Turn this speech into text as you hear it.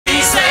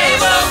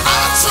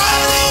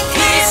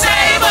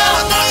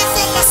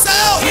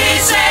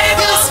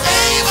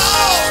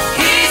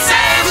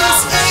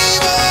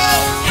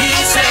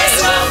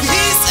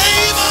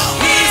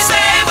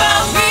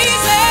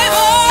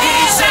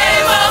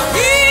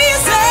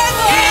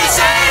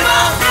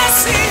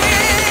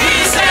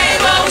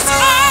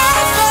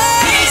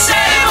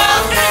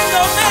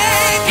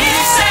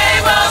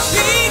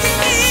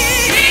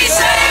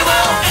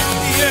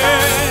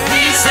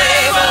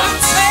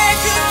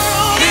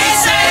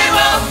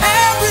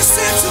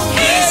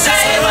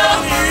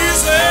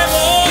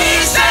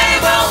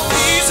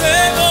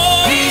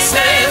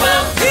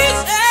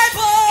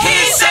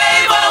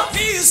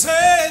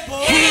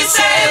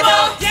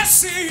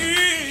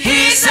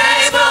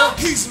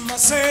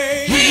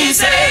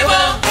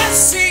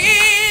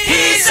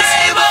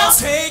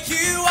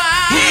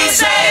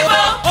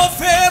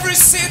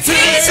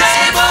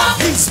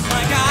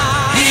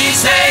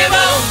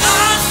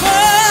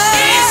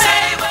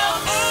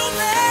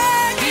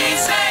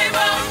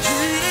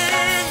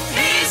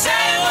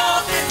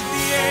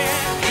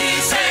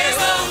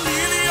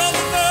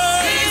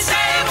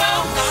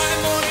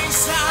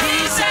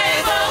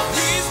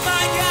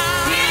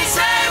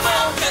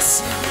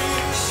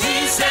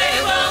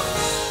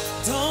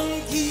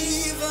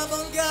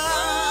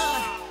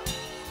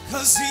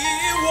'cause he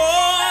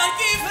won't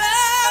give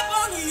up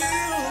on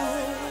you.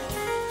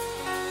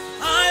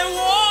 I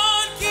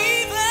won't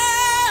give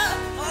up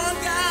on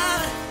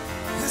God,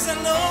 'cause I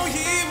know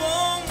he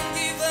won't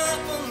give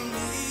up on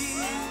me.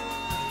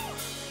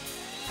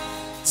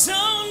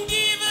 Don't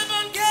give up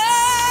on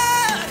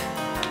God,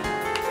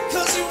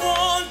 'cause he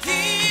won't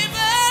give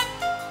up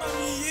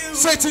on you.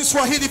 Say it in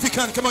Swahili if you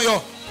can. Come on,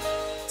 y'all.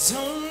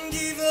 Don't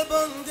give up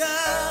on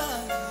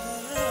God,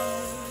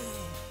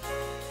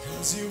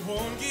 'cause he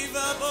won't give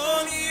up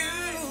on you.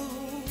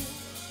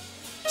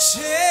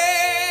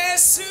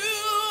 Jesus,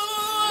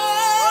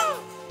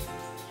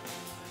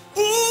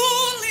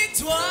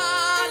 ulitwala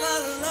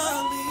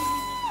nami.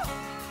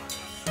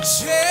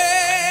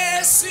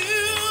 Jesus,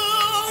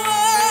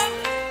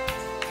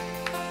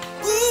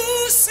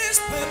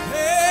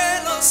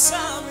 usisipelo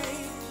sami.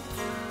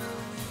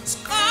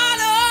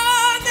 Skalo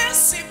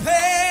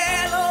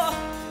nesipelo.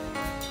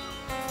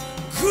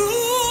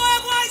 Kuwe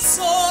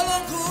kwaisolo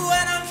kuwe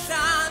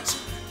namhlanje.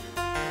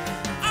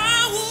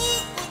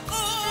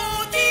 Awukudi.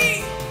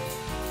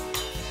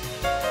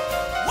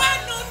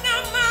 Wena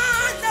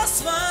unamandla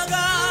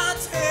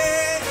simakathe.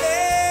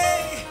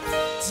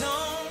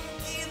 Don't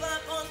give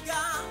up on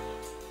God,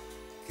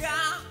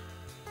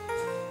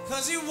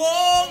 'cause he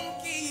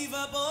won't give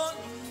up on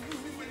you.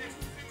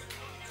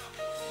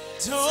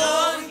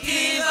 Don't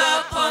give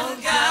up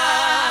on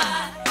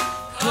God,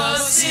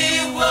 'cause he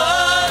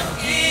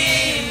won't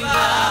give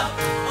up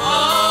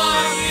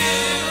on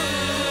you.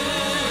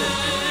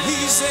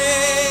 He's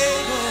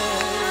able.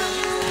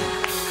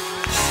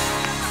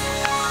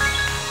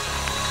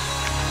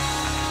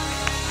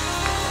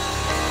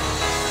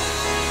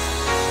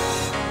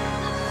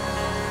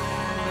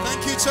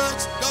 Thank you,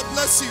 church. God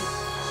bless you.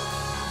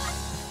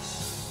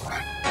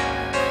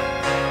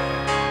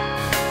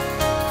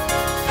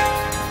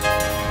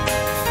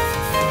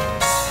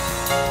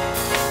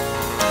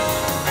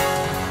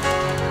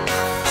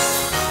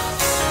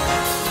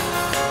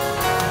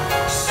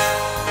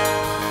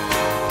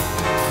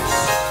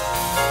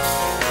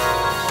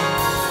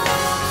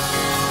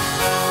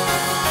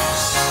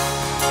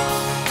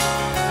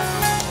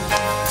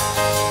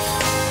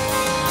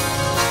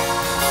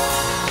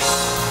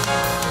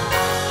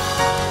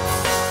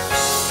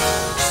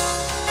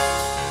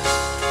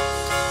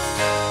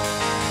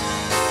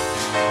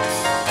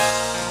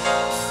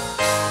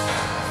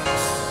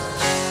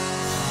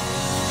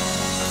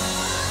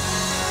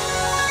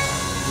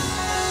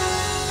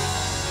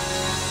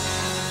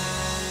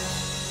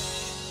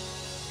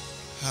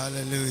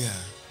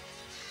 Hallelujah.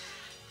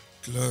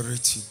 Glory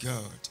to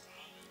God.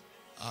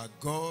 Our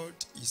God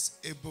is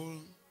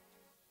able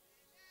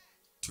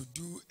to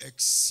do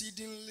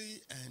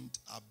exceedingly and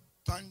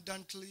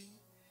abundantly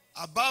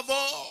above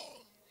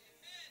all.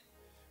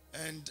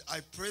 And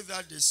I pray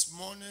that this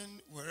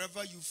morning,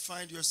 wherever you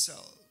find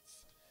yourself,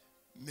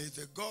 may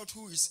the God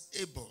who is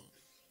able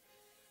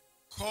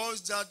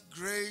cause that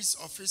grace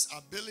of his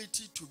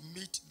ability to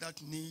meet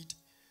that need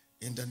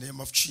in the name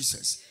of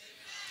Jesus.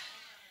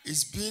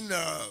 It's been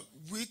a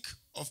week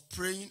of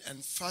praying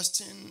and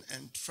fasting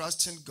and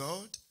trusting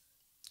God.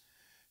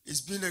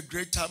 It's been a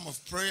great time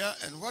of prayer,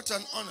 and what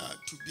an honor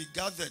to be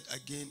gathered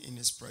again in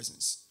his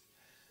presence.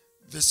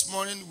 This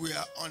morning we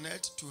are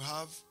honored to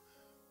have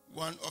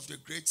one of the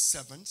great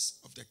servants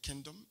of the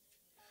kingdom,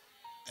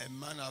 a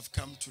man I've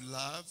come to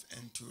love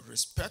and to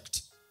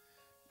respect,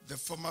 the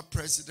former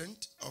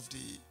president of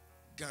the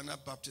Ghana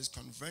Baptist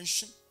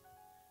Convention,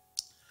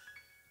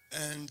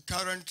 and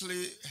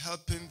currently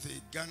helping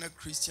the Ghana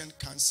Christian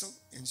Council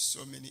in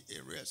so many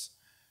areas.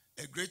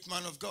 A great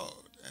man of God,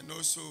 and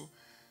also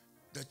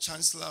the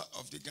Chancellor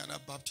of the Ghana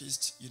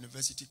Baptist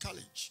University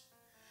College.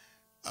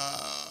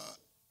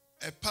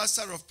 A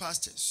pastor of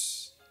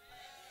pastors,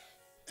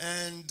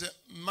 and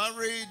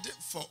married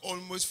for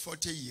almost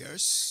 40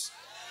 years,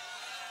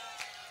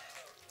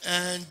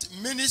 and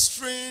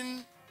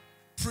ministering,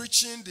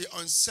 preaching the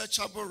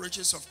unsearchable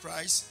riches of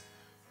Christ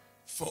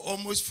for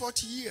almost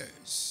 40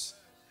 years.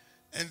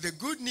 And the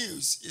good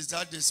news is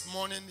that this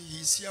morning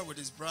he's here with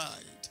his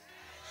bride.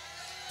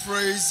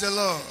 Praise the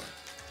Lord.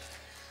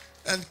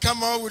 And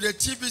come on with a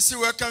TBC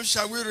welcome.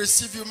 Shall we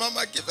receive you,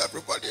 Mama? Give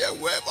everybody a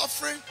wave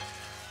offering.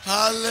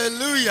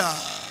 Hallelujah.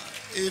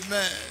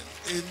 Amen.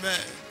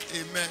 Amen.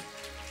 Amen.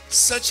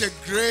 Such a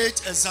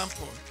great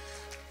example.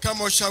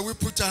 Come on, shall we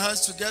put our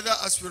hands together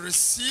as we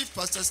receive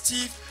Pastor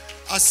Steve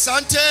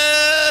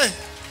Asante.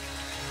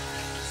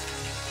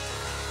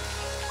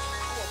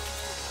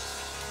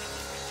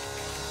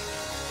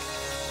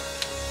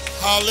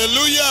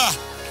 Hallelujah.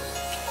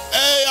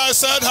 Hey, I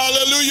said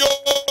hallelujah.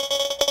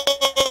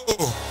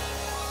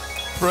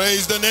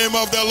 Praise the name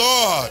of the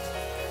Lord.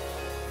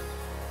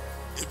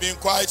 It's been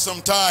quite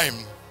some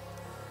time.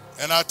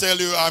 And I tell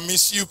you, I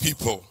miss you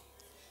people.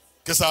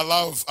 Because I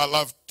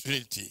love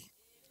Trinity.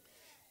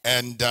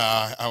 And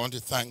I want to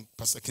thank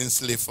Pastor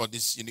Kingsley for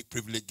this unique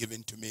privilege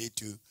given to me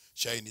to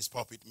share in his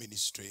pulpit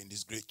ministry in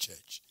this great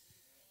church.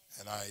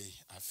 And I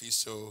feel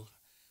so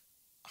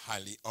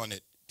highly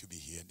honored to be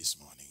here this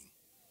morning.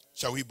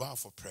 Shall we bow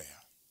for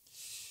prayer?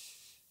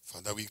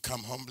 Father, we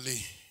come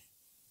humbly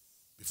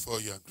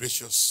before your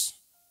gracious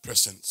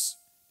presence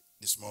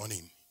this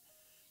morning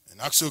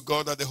and ask, O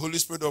God, that the Holy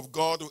Spirit of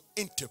God will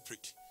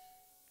interpret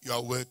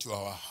your word to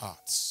our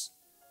hearts.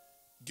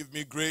 Give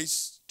me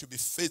grace to be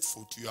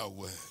faithful to your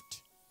word.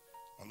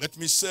 And let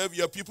me serve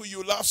your people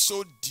you love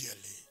so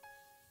dearly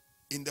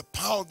in the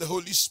power of the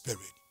Holy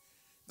Spirit,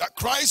 that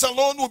Christ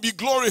alone will be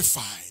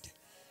glorified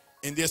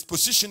in the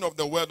exposition of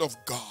the word of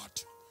God.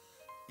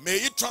 May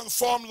it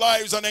transform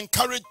lives and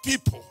encourage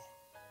people.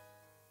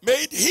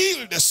 May it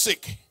heal the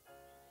sick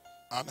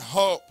and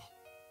help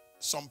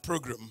some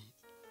program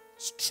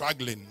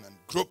struggling and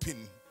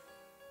groping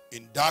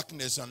in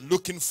darkness and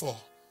looking for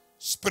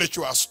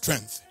spiritual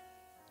strength.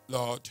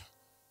 Lord,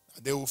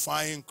 they will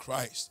find in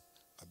Christ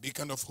a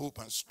beacon of hope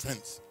and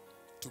strength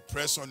to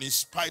press on in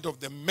spite of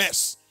the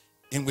mess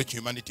in which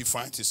humanity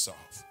finds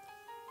itself.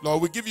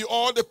 Lord, we give you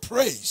all the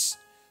praise,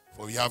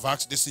 for we have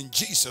asked this in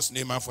Jesus'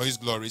 name and for his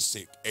glory's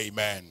sake.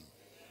 Amen.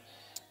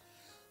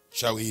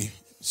 Shall we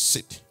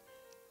sit?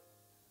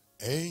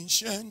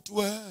 Ancient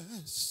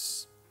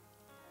words,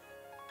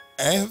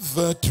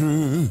 ever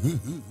true,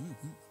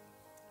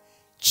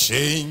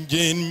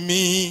 changing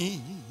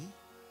me,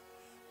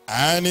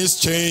 and it's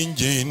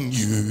changing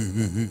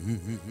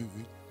you.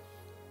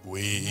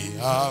 We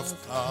have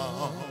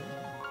come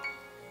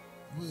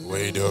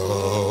with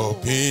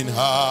open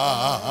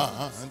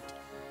heart.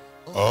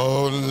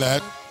 Oh,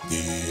 let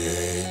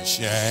the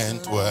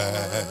ancient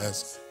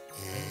words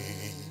in.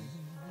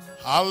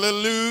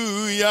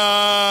 Hallelujah,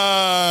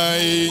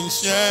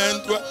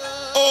 ancient words.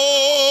 Oh,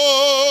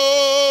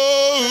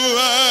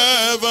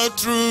 ever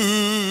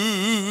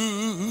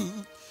true,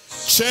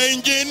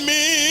 changing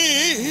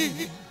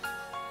me,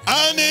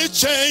 and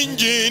it's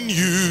changing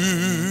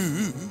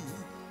you.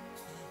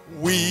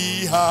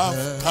 We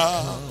have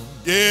come,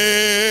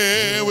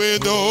 yeah,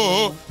 with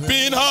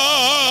open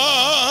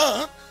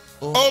heart.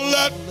 Oh,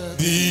 let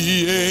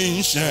the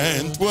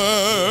ancient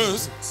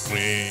words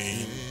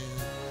ring.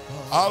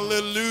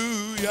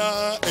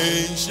 Hallelujah,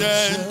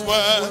 ancient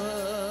words,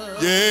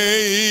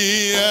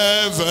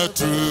 yeah, ever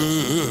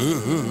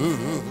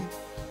true,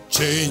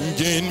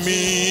 changing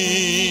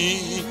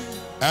me,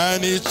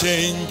 and it's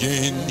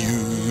changing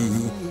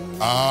you.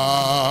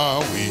 Ah,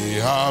 we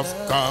have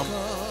come,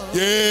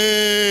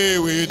 yeah,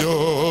 with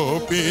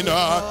open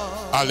heart.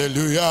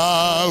 Hallelujah,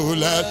 oh,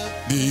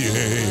 let the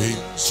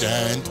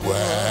ancient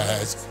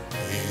words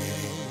in.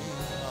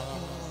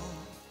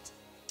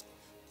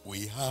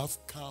 We have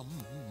come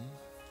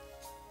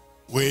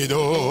with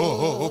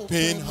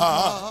open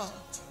heart.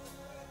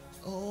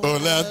 Oh,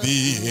 let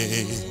the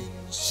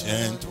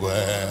ancient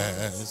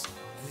words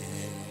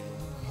in.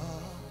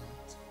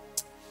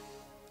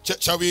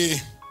 Shall we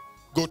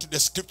go to the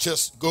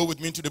scriptures? Go with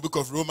me to the book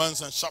of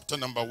Romans and chapter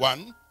number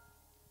 1.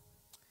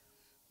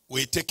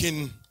 We're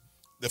taking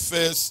the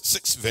first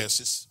 6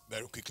 verses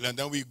very quickly, and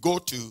then we go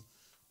to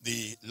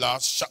the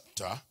last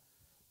chapter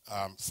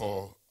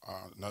for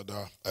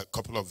another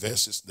couple of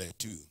verses there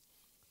too.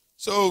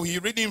 So we're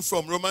reading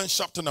from Romans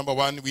chapter number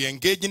 1. We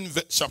engage in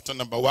chapter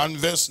number 1,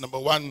 verse number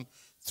 1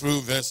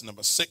 through verse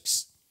number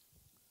 6.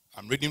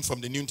 I'm reading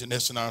from the New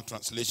International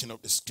Translation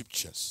of the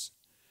Scriptures.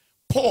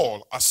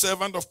 Paul, a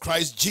servant of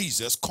Christ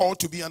Jesus,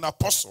 called to be an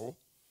apostle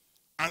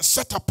and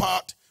set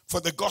apart for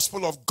the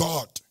gospel of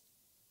God.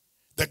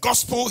 The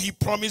gospel he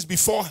promised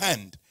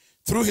beforehand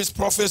through his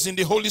prophets in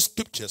the Holy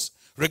Scriptures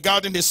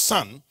regarding his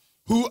son,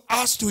 who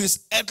as to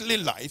his earthly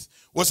life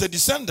was a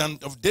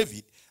descendant of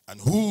David, and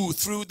who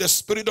through the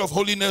Spirit of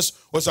holiness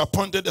was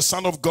appointed the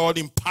Son of God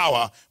in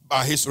power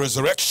by his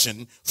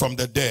resurrection from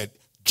the dead,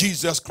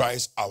 Jesus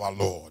Christ our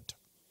Lord.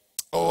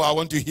 Oh, I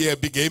want to hear a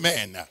big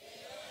amen.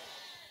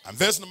 And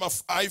verse number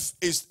 5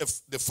 is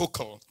the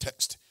focal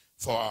text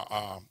for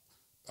our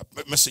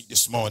message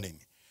this morning.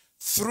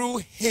 Through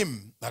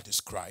him, that is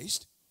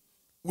Christ,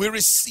 we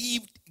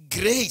received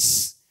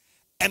grace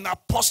and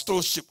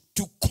apostleship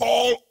to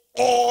call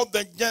all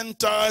the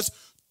Gentiles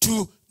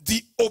to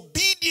the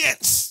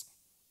obedience.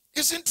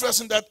 It's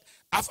interesting that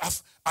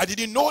I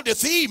didn't know the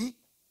theme.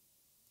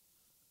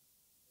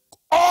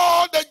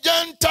 All the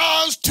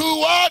Gentiles to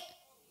what?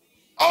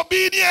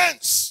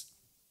 Obedience.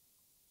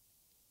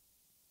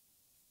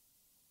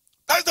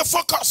 That's the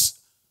focus.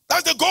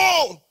 That's the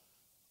goal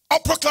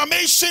of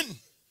proclamation.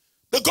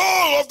 The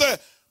goal of the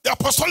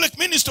apostolic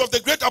ministry of the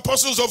great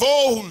apostles of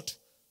old.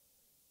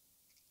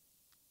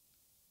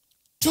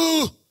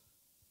 To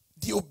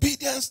the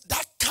obedience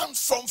that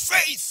comes from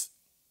faith.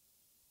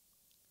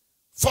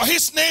 For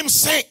his name's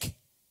sake.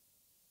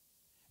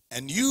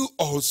 And you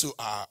also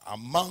are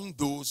among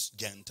those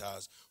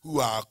Gentiles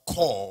who are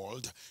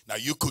called. Now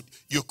you could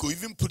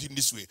even put it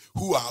this way.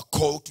 Who are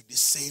called to the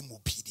same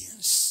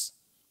obedience.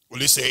 Will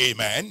you say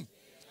amen? Amen.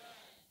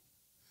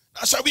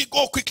 Now shall we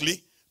go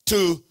quickly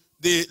to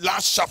the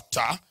last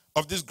chapter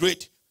of this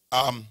great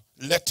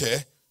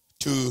letter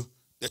to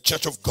the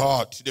church of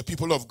God, to the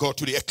people of God,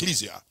 to the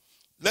ecclesia.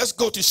 Let's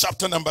go to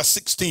chapter number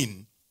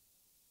 16.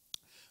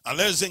 And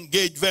let's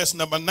engage verse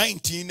number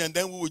 19, and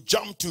then we will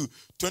jump to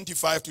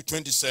 25 to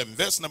 27.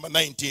 Verse number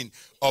 19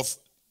 of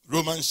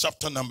Romans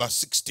chapter number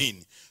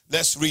 16.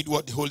 Let's read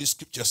what the Holy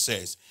Scripture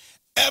says.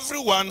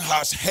 Everyone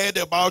has heard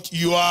about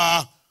your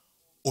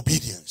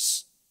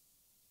obedience.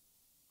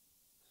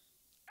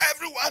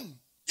 Everyone,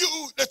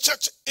 you, the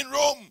church in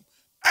Rome,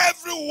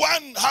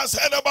 everyone has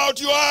heard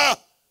about your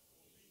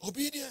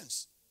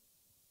obedience.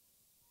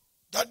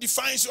 That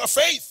defines your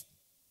faith.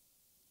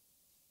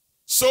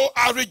 So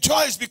I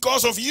rejoice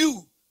because of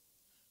you.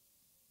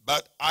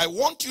 But I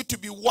want you to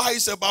be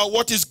wise about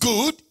what is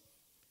good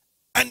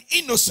and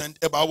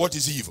innocent about what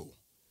is evil.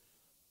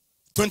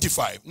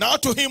 25. Now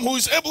to him who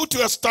is able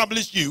to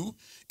establish you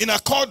in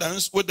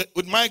accordance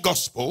with my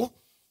gospel,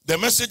 the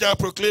message I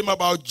proclaim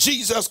about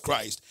Jesus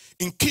Christ,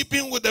 in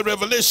keeping with the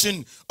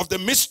revelation of the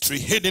mystery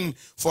hidden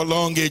for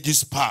long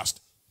ages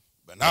past,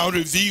 but now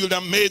revealed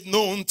and made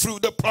known through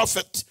the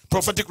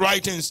prophetic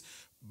writings,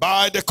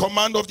 by the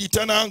command of the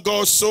eternal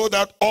God, so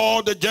that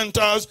all the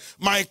Gentiles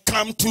might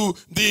come to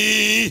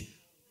the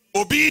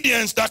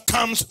obedience that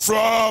comes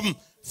from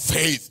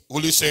faith.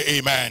 Will you say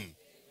amen?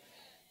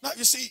 Now,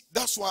 you see,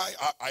 that's why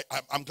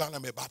I'm glad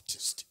I'm a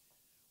Baptist.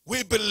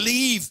 We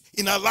believe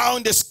in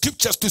allowing the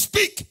scriptures to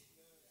speak.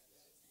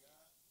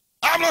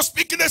 I'm not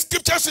speaking, the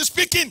scriptures is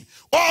speaking.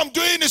 All I'm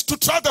doing is to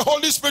trust the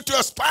Holy Spirit to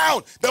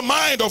expound the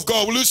mind of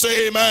God. Will you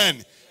say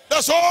amen?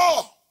 That's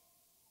all.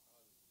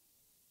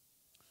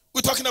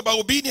 We're talking about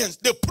obedience,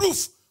 the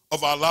proof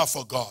of our love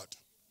for God.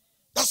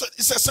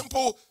 It's a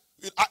simple,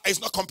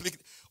 it's not complicated.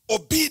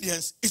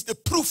 Obedience is the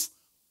proof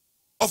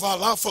of our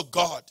love for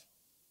God.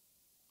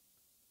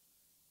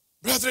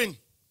 Brethren,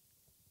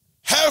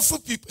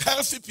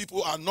 healthy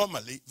people are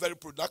normally very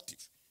productive.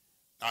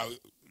 Now,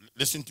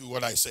 listen to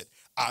what I said.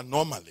 Are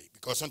normally,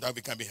 because sometimes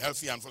we can be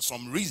healthy and for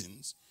some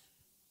reasons,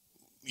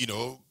 you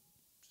know,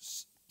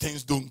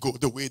 things don't go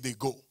the way they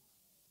go.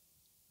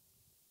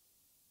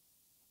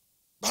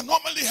 But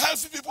normally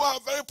healthy people are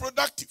very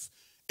productive.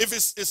 If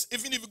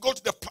even if you go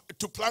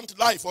to plant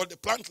life or the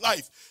plant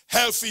life,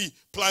 healthy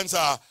plants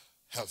are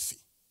healthy,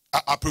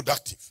 are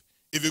productive.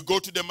 If you go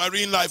to the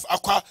marine life,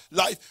 aqua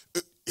life,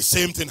 the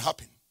same thing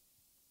happens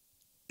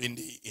in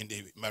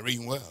the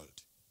marine world.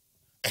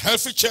 A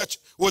healthy church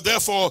will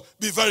therefore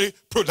be very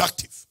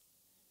productive.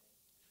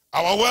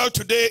 Our world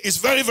today is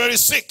very, very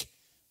sick.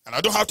 And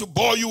I don't have to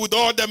bore you with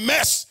all the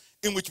mess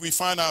in which we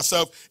find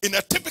ourselves in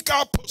a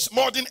typical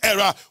postmodern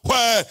era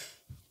where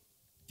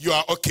you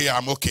are okay,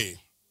 I'm okay.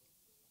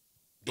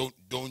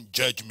 Don't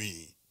judge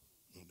me.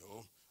 You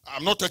know,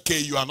 I'm not okay,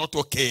 you are not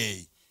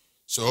okay.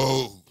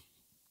 So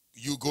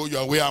you go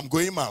your way, I'm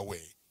going my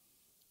way.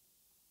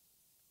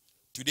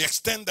 To the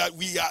extent that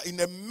we are in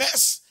a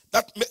mess,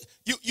 that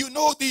you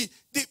know the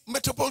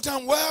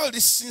metropolitan world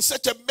is in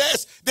such a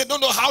mess, they don't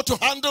know how to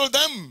handle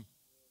them.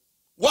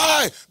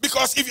 Why?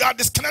 Because if you are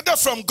disconnected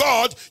from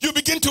God, you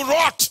begin to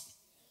rot.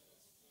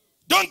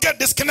 Don't get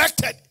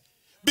disconnected.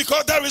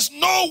 Because there is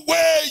no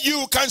way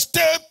you can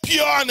stay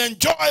pure and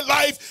enjoy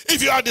life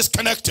if you are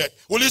disconnected.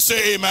 Will you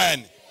say amen?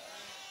 Amen.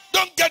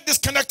 Don't get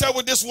disconnected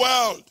with this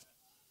world.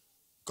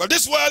 Because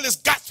this world is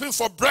gasping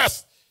for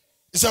breath.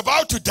 It's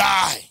about to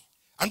die.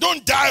 And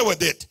don't die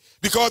with it.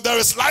 Because there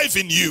is life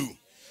in you.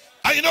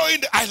 And you know,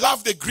 I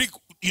love the Greek.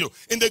 You know,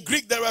 in the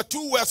Greek, there are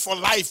two words for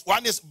life.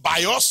 One is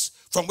bios,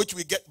 from which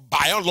we get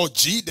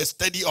biology, the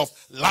study of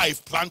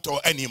life, plant or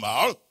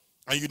animal.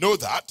 And you know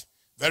that.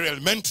 Very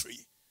elementary.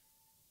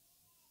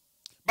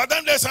 But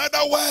then there's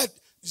another word,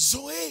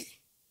 Zoe.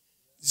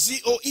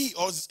 Z-O-E,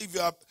 or if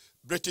you are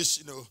British,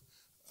 you know,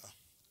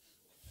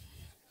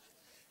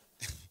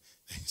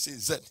 say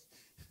Z.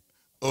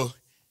 Oh,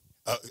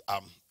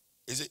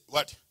 is it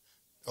what?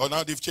 Oh,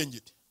 now they've changed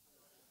it.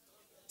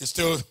 It's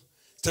still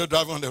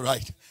driving on the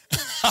right.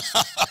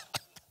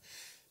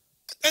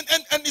 and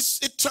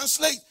it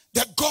translates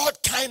the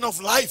God kind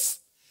of life.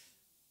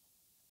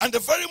 And the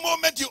very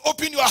moment you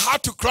open your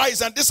heart to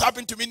Christ, and this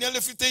happened to me nearly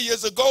 50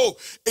 years ago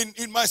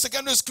in my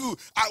secondary school,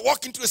 I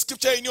walked into a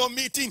scripture in your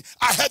meeting,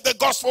 I heard the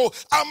gospel,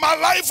 and my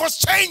life was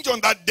changed on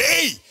that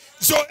day.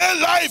 So a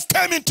life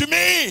came into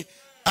me,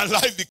 and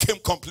life became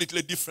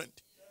completely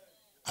different.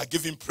 I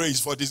give him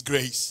praise for this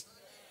grace.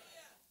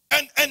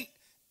 And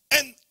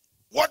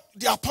what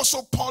the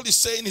Apostle Paul is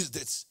saying is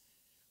this: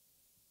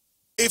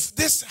 if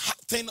this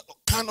thing,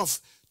 kind of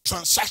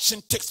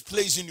transaction takes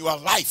place in your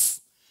life,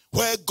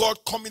 where God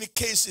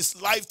communicates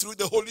his life through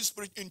the Holy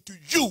Spirit into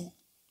you,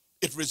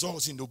 it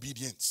results in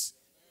obedience.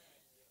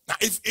 Now,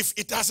 if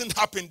it doesn't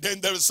happen, then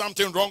there is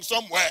something wrong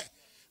somewhere.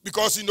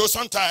 Because, you know,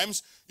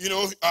 sometimes, you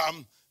know,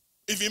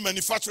 even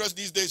manufacturers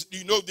these days,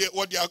 you know,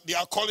 they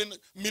are calling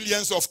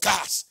millions of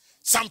cars.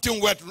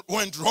 Something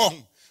went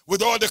wrong.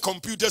 With all the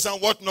computers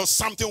and whatnot,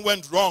 something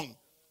went wrong.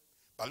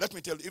 But let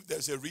me tell you, if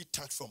there's a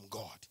retouch from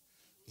God,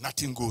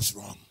 nothing goes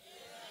wrong.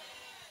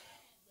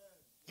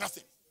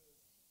 Nothing.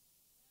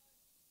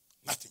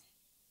 Nothing.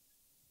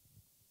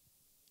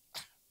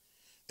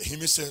 The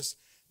hymn says,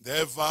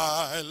 the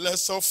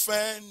vilest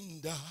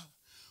offender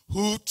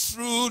who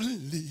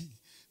truly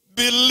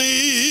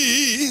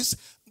believes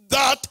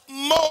that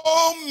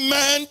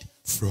moment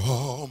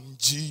from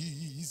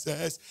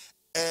Jesus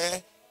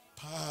a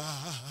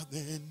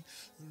pardon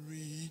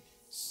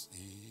receives.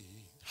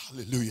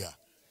 Hallelujah.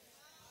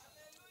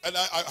 And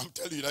I'm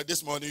telling you that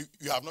this morning,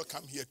 we have not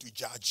come here to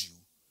judge you.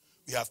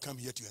 We have come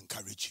here to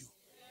encourage you.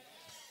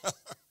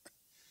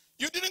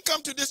 You didn't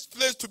come to this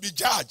place to be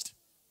judged.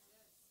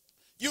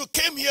 You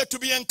came here to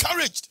be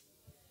encouraged.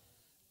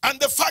 And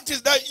the fact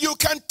is that you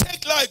can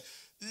take life.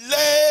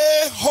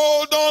 Lay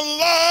hold on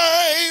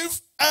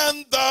life,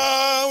 and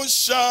thou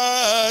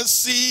shalt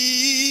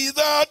see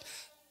that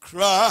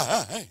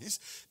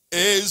Christ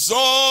is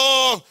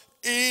all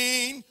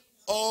in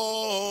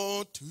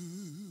all to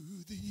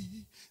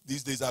thee.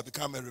 These days I've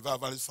become a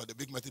revivalist for the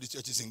big Methodist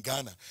churches in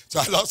Ghana.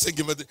 So I love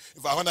singing.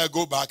 If I want to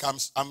go back,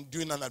 I'm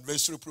doing an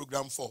anniversary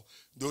program for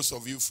those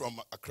of you from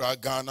Accra,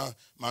 Ghana,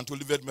 Mount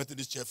Olivet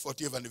Methodist Church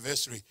 40th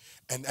anniversary.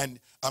 And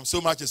I'm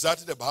so much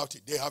excited about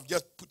it. They have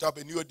just put up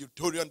a new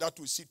auditorium that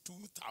will seat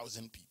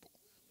 2,000 people.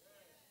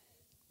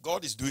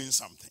 God is doing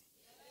something.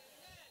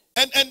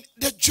 And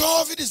the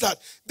joy of it is that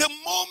the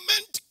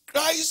moment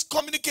Christ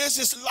communicates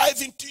his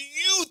life into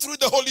you through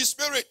the Holy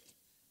Spirit,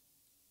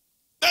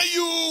 then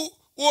you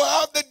will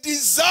have the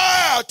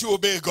desire to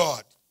obey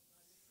God.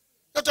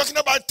 You're talking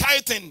about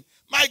tithing.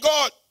 My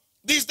God,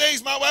 these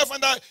days my wife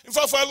and I, in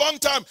fact for a long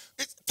time,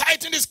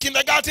 tithing is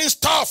kindergarten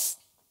stuff.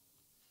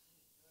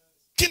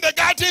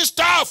 Kindergarten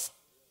stuff.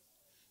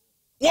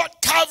 What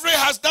Calvary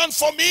has done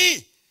for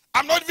me,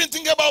 I'm not even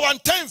thinking about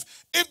 1/10.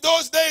 If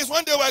those days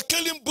when they were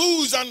killing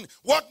bulls and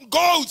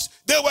goats,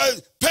 they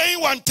were paying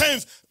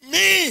 1/10.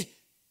 Me,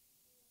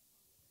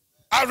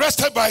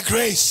 arrested by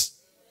grace.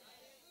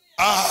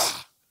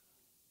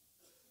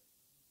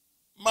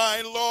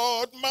 My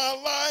Lord, my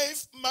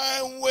life,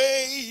 my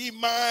way,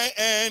 my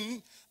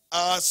end,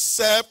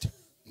 accept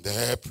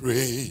the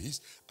praise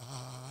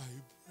I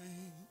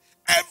bring.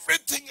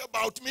 Everything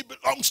about me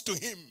belongs to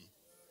him.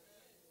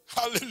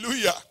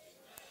 Hallelujah.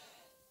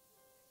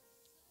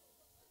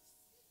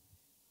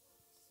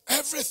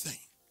 Everything.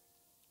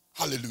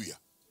 Hallelujah.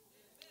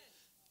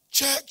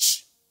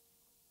 Church,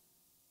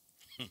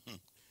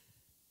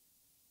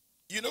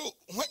 you know,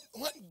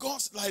 when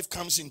God's life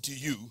comes into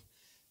you,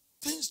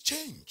 things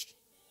change.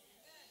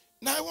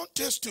 Now I want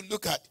us to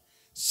look at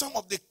some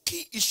of the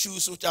key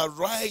issues which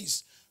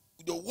arise.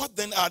 What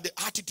then are the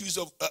attitudes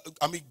of,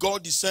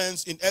 God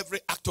discerns in every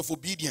act of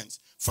obedience.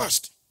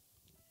 First,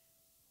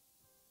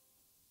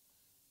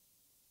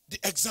 the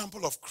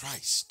example of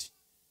Christ.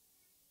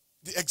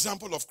 The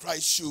example of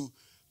Christ should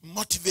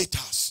motivate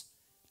us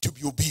to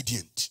be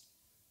obedient.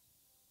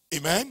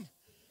 Amen?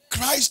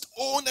 Christ's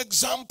own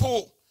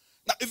example.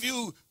 Now, if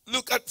you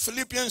look at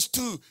Philippians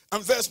 2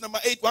 and verse number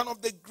 8, one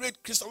of the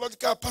great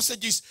Christological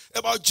passages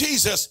about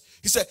Jesus,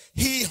 he said,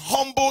 he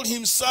humbled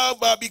himself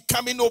by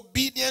becoming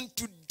obedient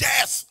to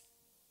death.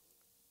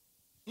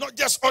 Not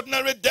just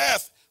ordinary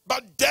death,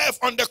 but death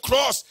on the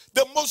cross.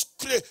 The most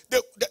clear,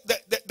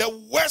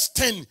 the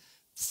Western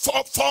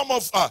form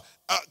of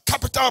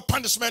capital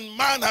punishment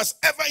man has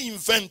ever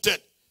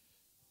invented.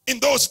 In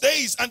those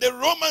days, and the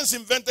Romans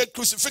invented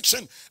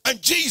crucifixion,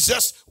 and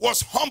Jesus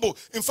was humble.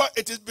 In fact,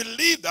 it is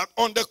believed that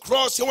on the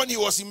cross, when he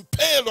was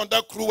impaled on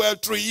that cruel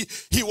tree,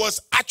 he was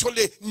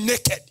actually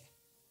naked.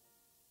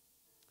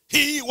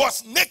 He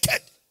was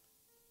naked.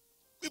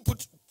 We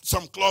put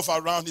some cloth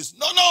around his.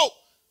 No.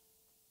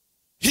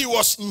 He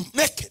was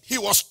naked. He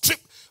was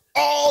stripped.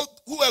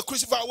 All who were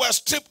crucified were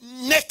stripped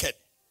naked.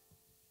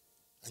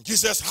 And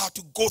Jesus had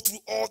to go through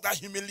all that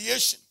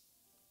humiliation.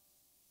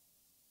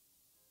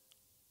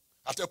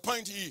 At a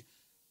point,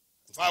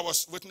 if I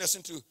was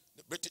witnessing to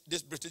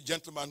this British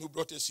gentleman who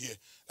brought us here,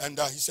 and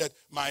he said,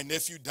 my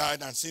nephew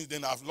died, and since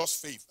then I've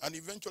lost faith. And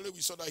eventually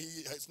we saw that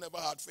he has never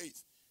had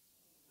faith.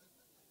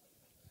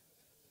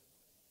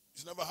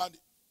 He's never had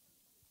it.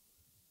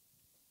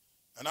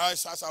 And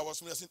as I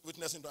was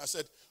witnessing to, I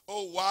said,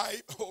 oh, why?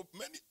 Oh,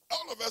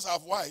 all of us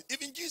have why.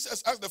 Even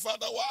Jesus asked the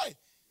Father why.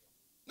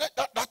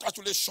 That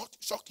actually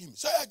shocked him.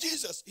 Say,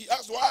 Jesus, he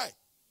asked why.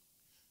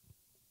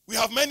 We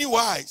have many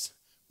whys.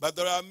 But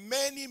there are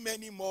many,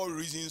 many more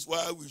reasons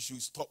why we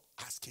should stop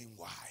asking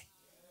why.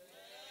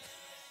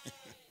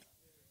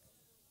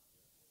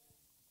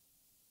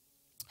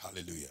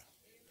 Hallelujah. Amen.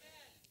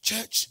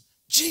 Church,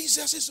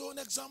 Jesus is his own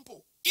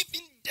example.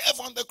 Even death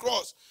on the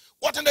cross.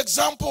 What an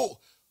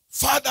example.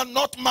 Father,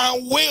 not my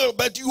will,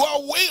 but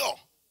your will.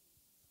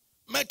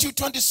 Matthew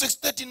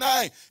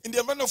 26:39, in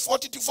the verse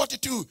 40 to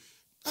 42.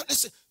 Now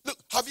listen, look,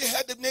 have you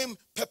heard the name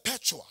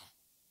Perpetua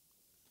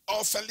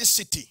or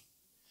Felicity?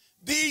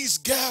 These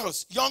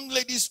girls, young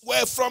ladies,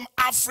 were from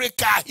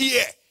Africa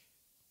here.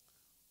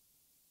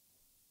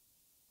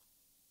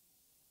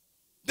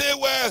 They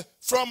were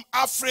from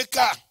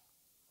Africa.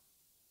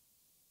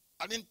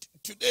 I think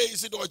today,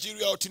 is it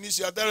Algeria or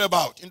Tunisia,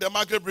 thereabout, in the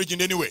Maghreb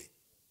region anyway.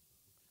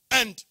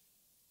 And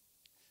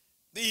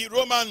the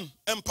Roman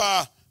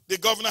Empire, the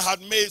governor had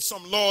made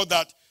some law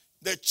that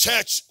the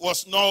church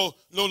was no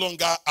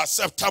longer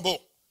acceptable.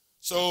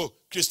 So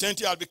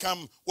Christianity had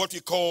become what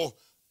we call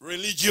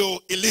religio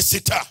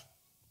illicita.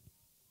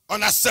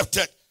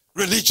 Unaccepted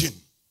religion.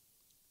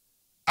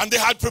 And they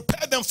had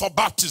prepared them for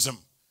baptism.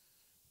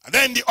 And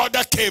then the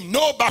order came,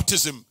 no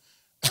baptism.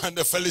 And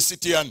the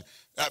Felicity and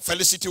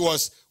Felicity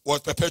was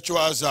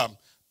Perpetual's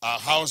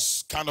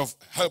house kind of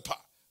helper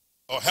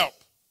or help.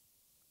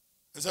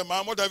 He said,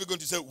 Mom, what are we going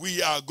to say?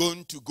 We are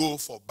going to go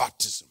for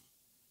baptism.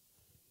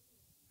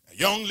 A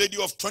young lady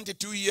of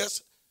 22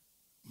 years,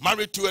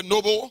 married to a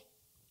noble,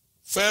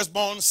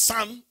 firstborn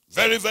son,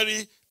 very,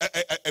 very,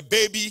 a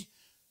baby.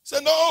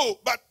 Said, no,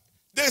 but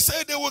they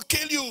say they will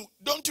kill you.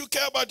 Don't you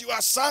care about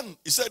your son?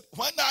 He said,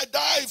 when I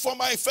die for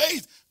my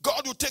faith,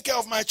 God will take care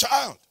of my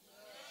child.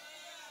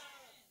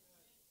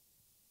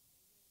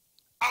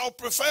 I'll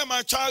prefer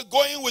my child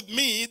going with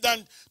me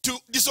than to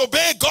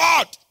disobey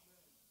God.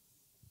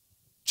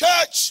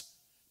 Church,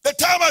 the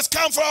time has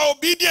come for our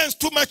obedience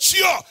to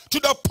mature to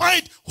the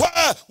point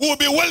where we'll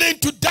be willing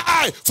to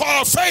die for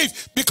our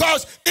faith,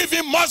 because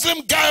even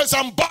Muslim girls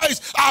and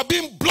boys are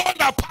being blown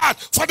apart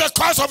for the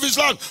cause of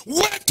Islam.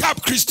 Wake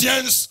up,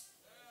 Christians.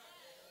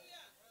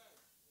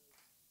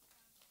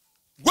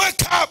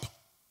 Wake up.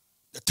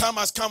 The time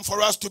has come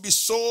for us to be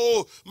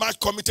so much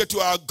committed to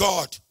our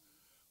God.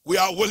 We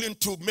are willing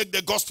to make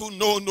the gospel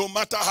known, no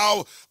matter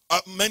how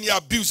many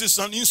abuses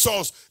and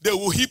insults they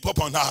will heap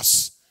upon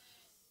us.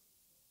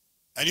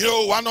 And you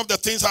know, one of the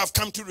things I've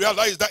come to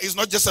realize that it's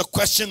not just a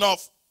question of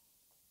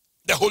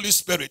the Holy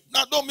Spirit.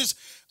 Now, don't miss.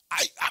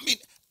 I mean,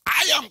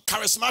 I am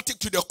charismatic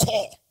to the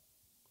core.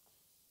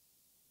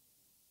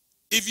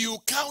 If you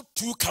count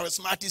 2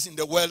 charismatics in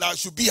the world, I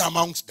should be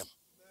amongst them.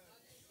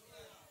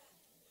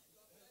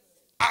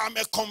 I'm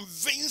a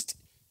convinced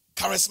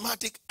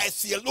charismatic, a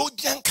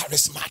theologian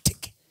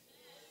charismatic.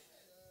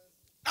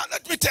 Now,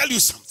 let me tell you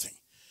something.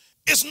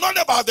 It's not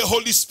about the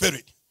Holy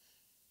Spirit.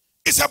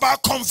 It's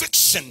about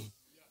conviction.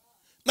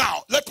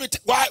 Now, let me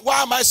why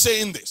am I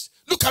saying this?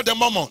 Look at the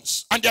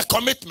Mormons and their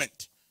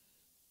commitment.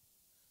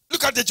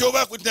 Look at the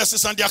Jehovah's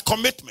Witnesses and their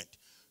commitment.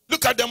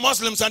 Look at the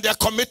Muslims and their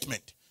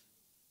commitment.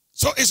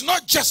 So it's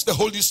not just the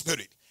Holy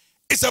Spirit.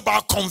 It's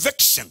about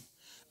conviction.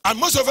 And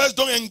most of us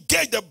don't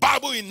engage the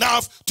Bible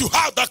enough to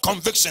have that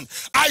conviction.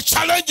 I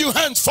challenge you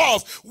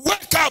henceforth.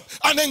 Wake up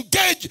and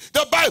engage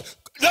the Bible.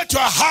 Let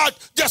your heart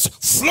just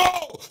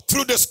flow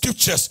through the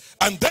scriptures,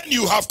 and then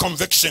you have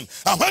conviction.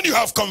 And when you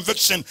have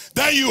conviction,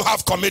 then you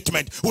have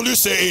commitment. Will you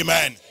say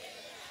amen? Amen.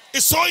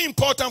 It's so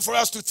important for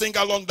us to think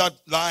along that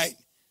line.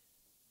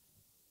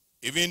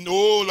 Even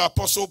old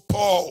Apostle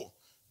Paul,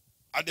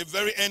 at the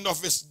very end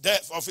of his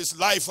death, of his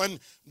life, when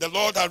the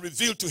Lord had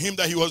revealed to him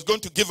that he was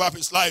going to give up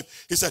his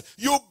life, he said,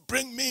 you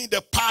bring me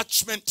the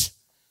parchment.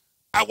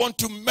 I want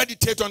to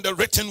meditate on the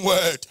written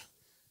word.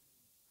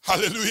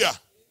 Hallelujah.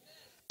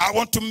 I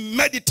want to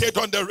meditate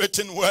on the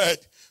written word.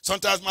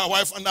 Sometimes my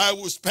wife and I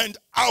will spend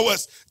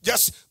hours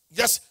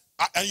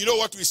and you know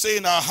what we say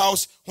in our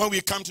house when we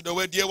come to the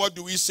word? Dear, what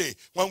do we say?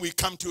 When we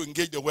come to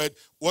engage the word,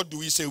 what do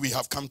we say we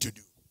have come to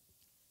do?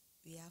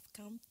 We have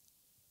come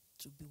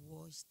to be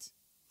washed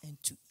and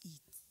to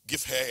eat.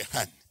 Give her a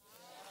hand.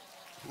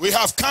 We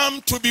have come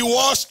to be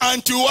washed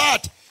and to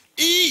what?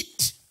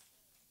 Eat.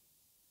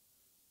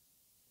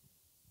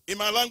 In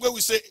my language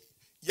we say,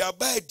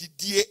 Yaba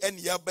didiye and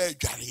yaba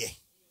jariye.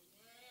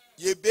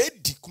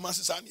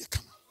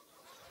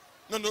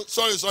 No,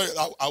 sorry.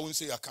 I won't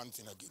say I can't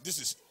think again.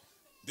 This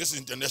is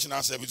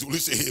international service. Will you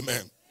say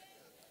amen?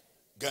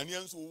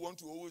 Ghanaians will want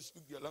to always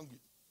speak their language.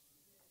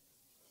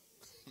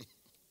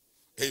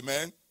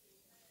 Amen.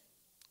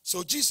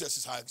 So Jesus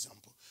is our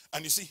example.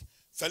 And you see,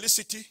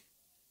 Felicity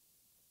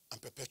and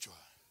Perpetua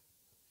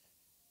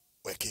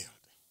were killed.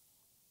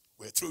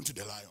 Were thrown to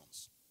the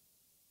lions.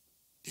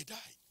 They died.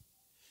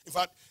 In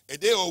fact, a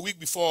day or a week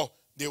before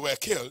they were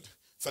killed,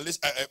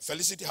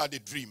 Felicity had a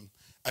dream,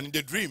 and in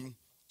the dream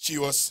she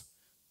was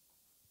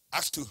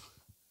asked to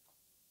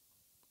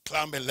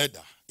climb a ladder,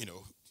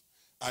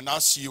 and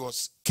as she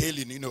was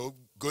scaling,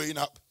 going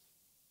up,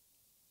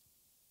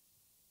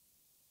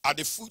 at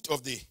the foot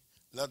of the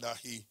ladder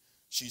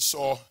she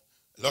saw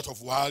a lot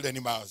of wild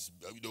animals,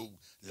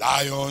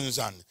 lions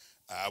and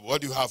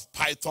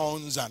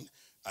pythons and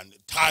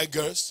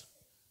tigers.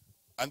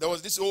 And there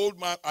was this old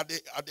man at the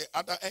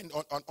other end,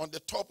 on the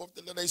top of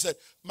the ladder. He said,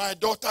 my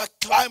daughter,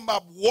 climb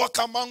up, walk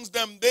amongst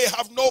them. They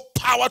have no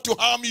power to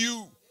harm you.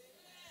 Amen.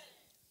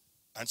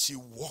 And she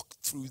walked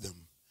through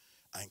them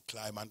and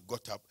climbed and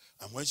got up.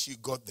 And when she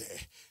got there,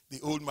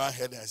 the old man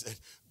heard her and said,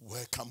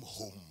 welcome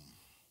home.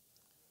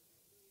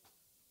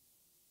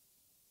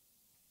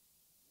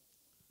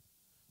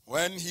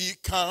 When he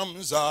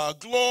comes, our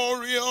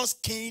glorious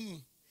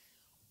King,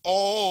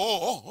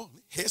 all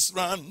his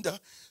ransom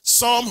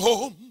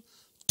home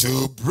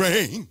to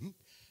bring,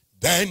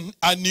 then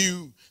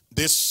anew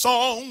this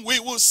song we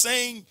will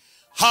sing.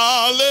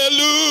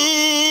 Hallelujah,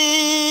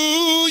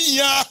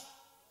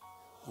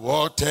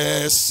 what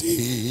a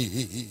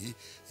Savior.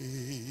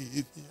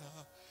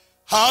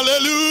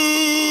 Hallelujah,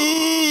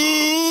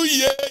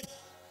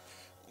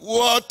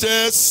 what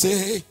a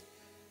Savior.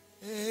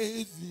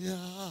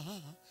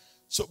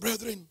 So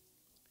brethren,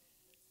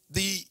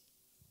 the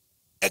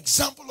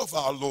example of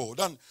our Lord,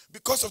 and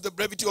because of the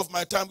brevity of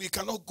my time, we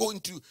cannot go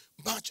into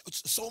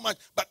so much,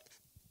 but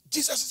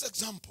Jesus'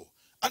 example,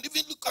 and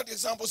even look at the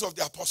examples of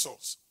the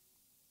apostles.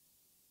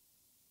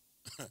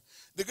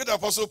 The great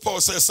apostle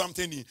Paul says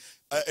something in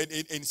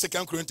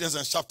 2 Corinthians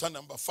and chapter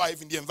number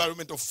 5 in the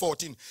environment of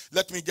 14.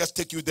 Let me just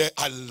take you there.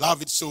 I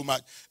love it so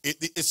much.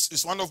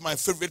 It's one of my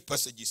favorite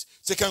passages.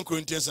 2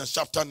 Corinthians and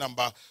chapter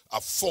number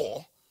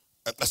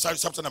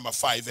chapter number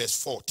 5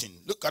 verse 14.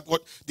 Look at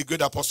what the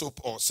great apostle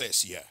Paul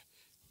says here.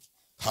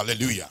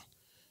 Hallelujah.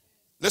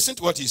 Listen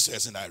to what he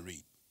says and I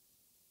read.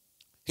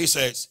 He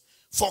says,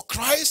 for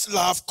Christ's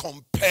love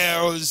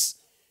compels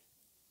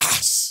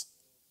us.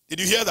 Did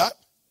you hear that?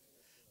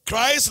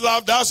 Christ's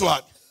love does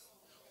what?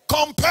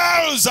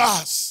 Compels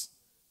us.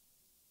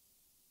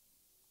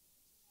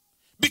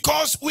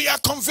 Because we are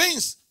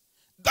convinced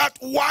that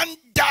one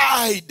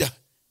died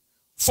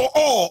for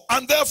all,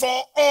 and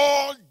therefore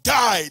all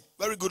died.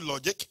 Very good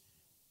logic.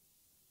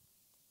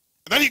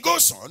 And then he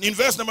goes on in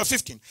verse number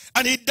 15.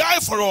 And he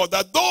died for all,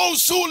 that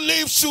those who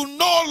live should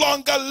no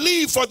longer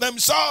live for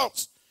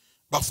themselves,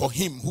 but for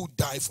him who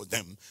died for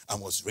them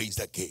and was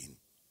raised again.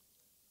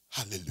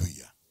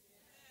 Hallelujah.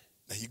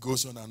 Then he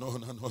goes on and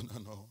on and on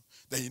and on.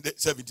 Then in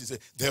 17 says,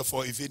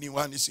 therefore, if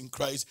anyone is in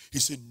Christ,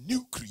 he's a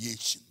new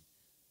creation.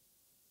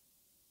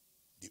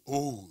 The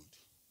old,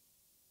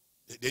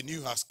 the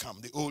new has come.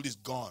 The old is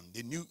gone.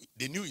 The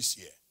new is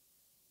here.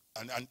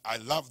 And I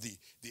love the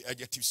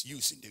adjectives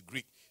used in the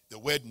Greek. The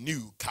word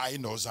new,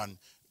 kainos, and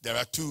there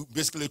are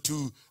basically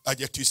two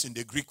adjectives in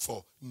the Greek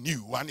for new.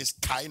 One is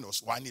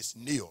kainos, one is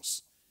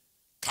neos.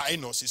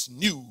 Kainos is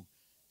new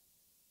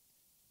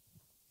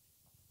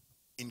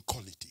in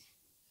quality.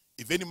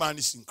 If any man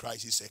is in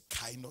Christ, he's a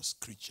kainos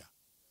creature.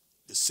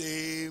 The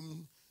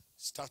same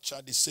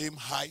stature, the same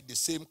height, the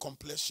same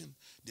complexion,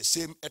 the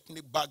same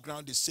ethnic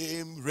background, the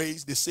same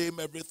race, the same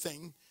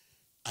everything.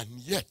 And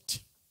yet,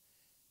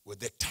 with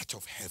the touch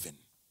of heaven,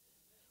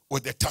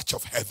 with the touch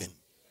of heaven,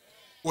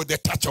 with the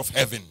touch of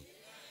heaven,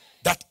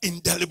 that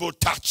indelible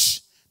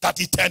touch, that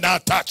eternal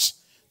touch,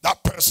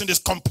 that person is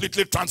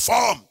completely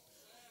transformed.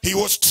 He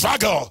will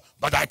struggle,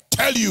 but I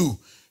tell you,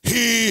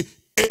 he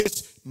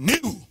is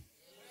new.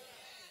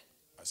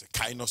 As a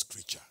kainos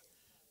creature.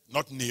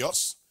 Not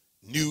neos,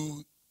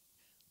 new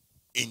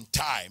in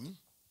time,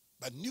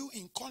 but new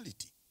in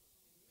quality.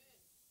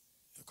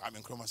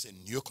 Carmen Chroma said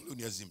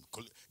neo-colonialism,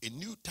 a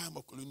new time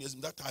of colonialism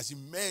that has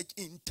emerged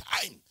in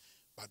time.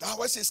 But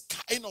ours is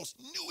kainos,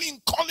 new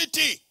in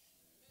quality,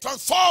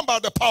 transformed by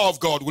the power of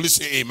God. Will you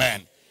say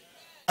amen? Amen.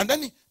 And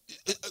then,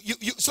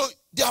 so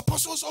the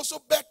apostles also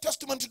bear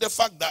testament to the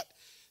fact that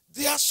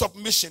their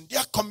submission,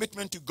 their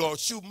commitment to God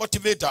should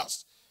motivate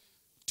us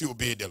to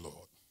obey the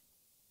Lord.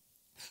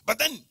 But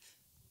then,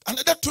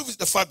 another truth is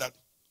the fact that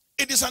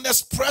it is an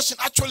expression,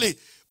 actually,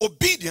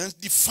 obedience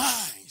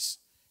defines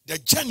the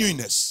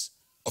genuineness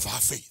of our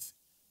faith.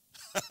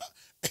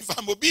 If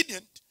I'm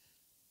obedient,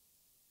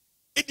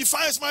 it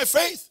defines my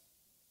faith.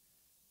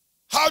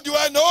 How do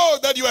I know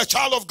that you are a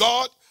child of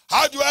God?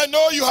 How do I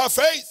know you have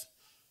faith?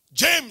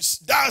 James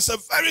does a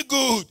very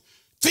good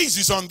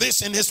thesis on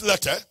this in his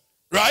letter,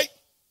 right?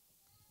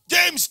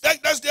 James,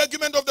 that's the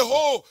argument of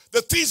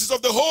the thesis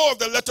of the whole of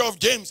the letter of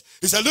James.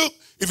 He said, look,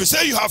 if you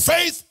say you have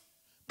faith,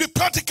 be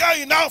practical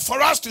enough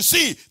for us to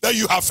see that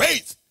you have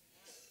faith.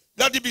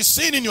 Let it be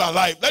seen in your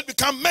life. Let it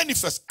become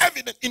manifest,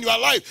 evident in your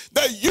life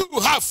that you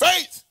have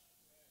faith.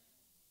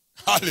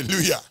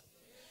 Hallelujah.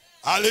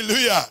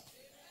 Hallelujah.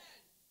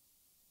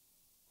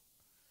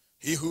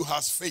 He who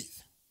has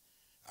faith.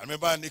 I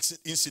remember an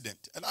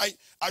incident, and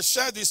I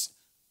share this.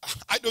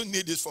 I don't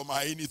need this for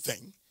my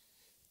anything.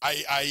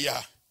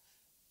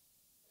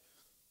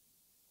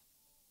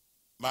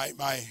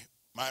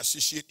 My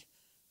associate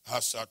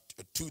has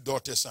 2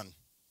 daughters, and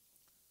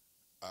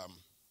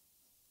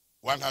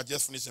one has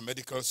just finished a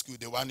medical school.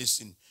 The one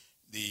is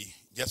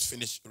just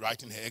finished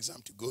writing her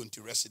exam to go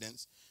into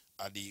residence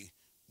at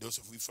those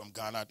of you from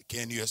Ghana, the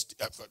KNUS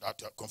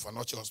at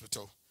Confanoche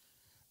Hospital.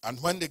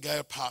 And when the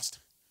girl passed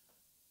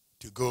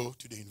to go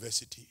to the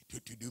university to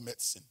do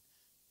medicine,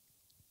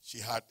 she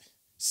had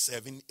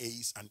 7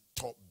 A's and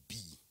top B.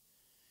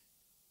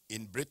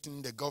 In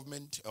Britain, the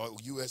government or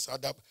US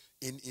had up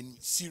in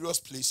serious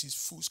places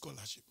full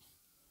scholarship.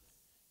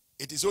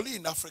 It is only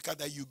in Africa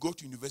that you go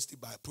to university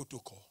by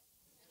protocol.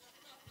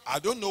 I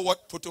don't know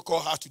what protocol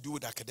has to do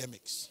with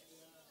academics.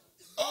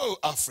 Oh,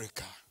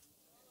 Africa.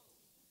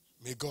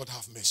 May God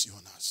have mercy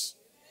on us.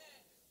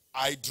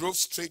 I drove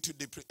straight to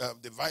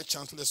the Vice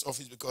Chancellor's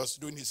office because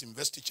during his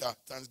investiture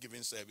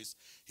Thanksgiving service,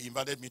 he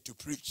invited me to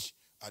preach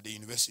at the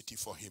university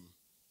for him.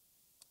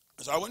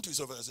 So I went to his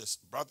office and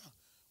said, brother,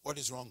 what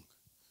is wrong?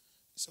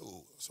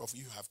 So if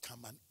you have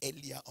come, and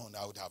earlier on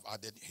I would have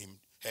added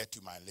her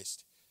to my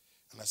list.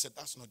 And I said,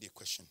 that's not the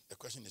question. The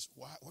question is,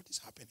 what is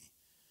happening?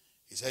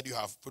 He said, you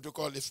have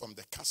protocol list from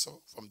the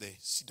castle, from the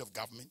seat of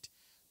government,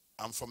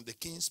 and from the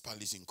King's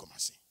Palace in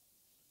Kumasi.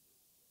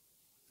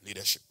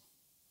 Leadership.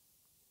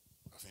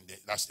 I think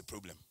that's the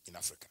problem in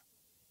Africa.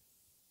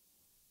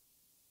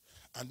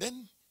 And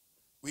then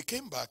we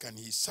came back and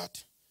he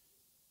sat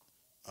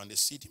on the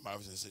seat in my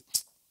office and said,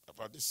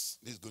 this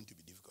is going to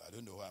be difficult. I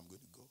don't know where I'm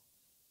going to go.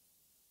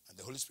 And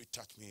the Holy Spirit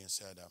touched me and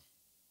said,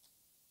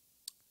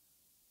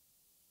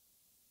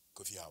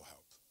 Kofi, I'll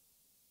help.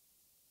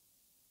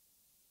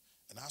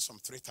 and I had some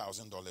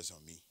 $3,000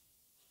 on me.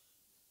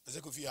 I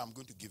said, Kofi, I'm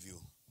going to give you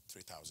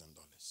 $3,000.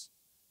 He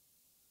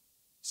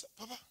said,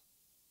 Papa,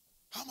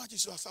 how much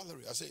is your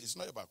salary? I said, it's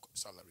not about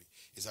salary.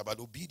 It's about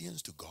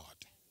obedience to God.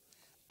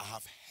 I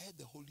have heard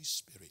the Holy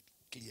Spirit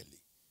clearly.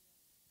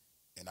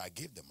 And I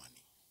gave the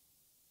money.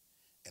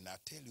 And I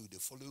tell you, the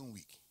following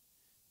week,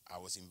 I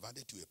was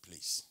invited to a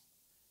place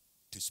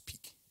to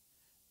speak.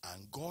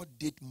 And God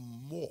did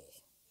more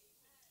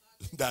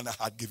than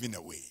I had given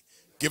away.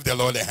 Give the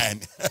Lord a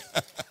hand.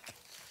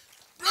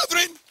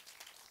 Brethren,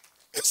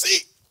 you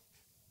see,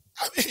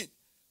 I mean,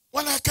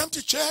 when I come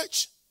to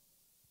church,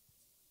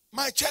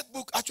 my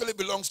checkbook actually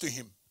belongs to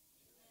him.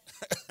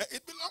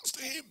 It belongs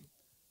to him.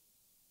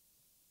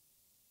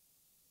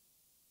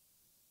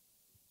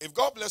 If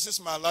God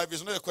blesses my life,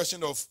 it's not a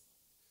question of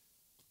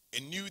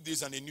a new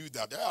this and a new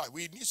that. Yeah,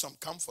 we need some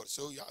comfort,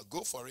 so yeah,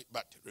 go for it.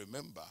 But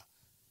remember,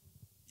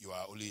 you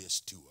are only a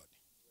steward.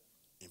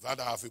 In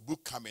fact, I have a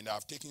book coming.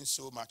 I've taken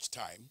so much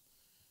time,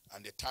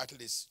 and the title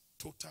is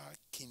Total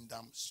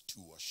Kingdom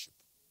Stewardship.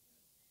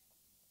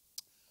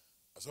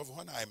 So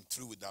when I am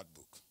through with that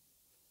book,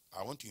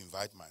 I want to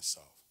invite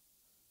myself.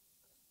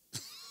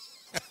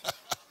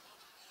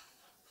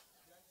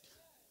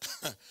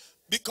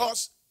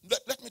 Because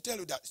let me tell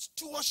you that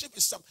stewardship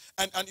is some,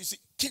 and you see,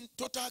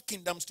 total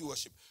kingdom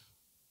stewardship.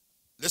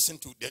 Listen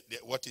to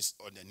what is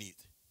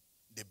underneath.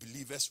 The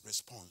believer's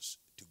response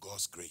to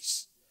God's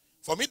grace.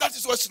 For me, that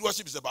is what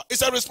stewardship is about.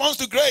 It's a response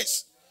to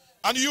grace.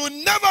 And you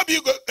will never be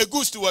a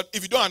good steward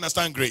if you don't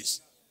understand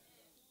grace.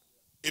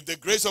 If the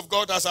grace of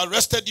God has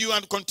arrested you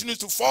and continues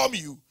to form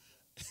you,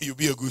 you'll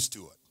be a good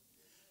steward.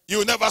 You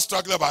will never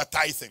struggle about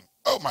tithing.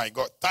 Oh my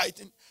God,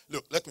 tithing.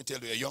 Look, let me tell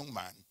you, a young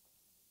man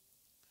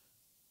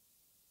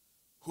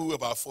who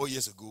about 4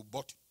 years ago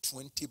bought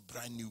 20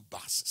 brand new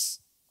buses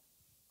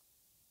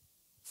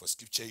for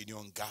Scripture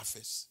Union,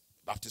 Gaffers,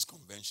 Baptist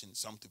Convention,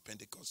 some to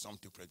Pentecost, some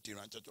to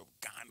Presbyterian Church of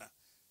Ghana.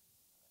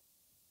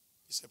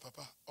 He said,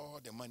 Papa, all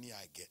the money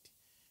I get,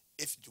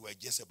 if it were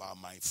just about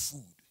my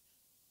food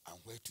and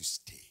where to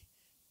stay,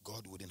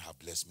 God wouldn't have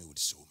blessed me with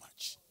so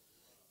much.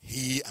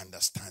 He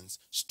understands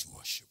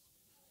stewardship.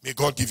 May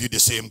God give you the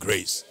same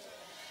grace.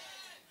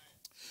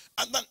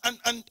 And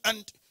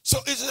so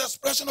it's an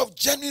expression of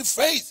genuine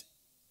faith.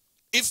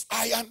 If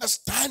I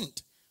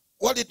understand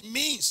what it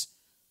means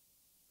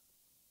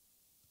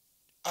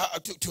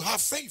to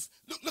have faith.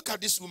 Look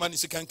at this woman in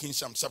 2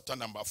 Kings chapter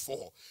number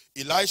 4.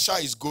 Elisha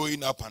is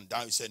going up and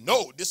down. He said,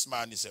 no, this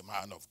man is a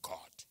man of God.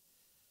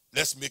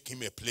 Let's make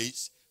him a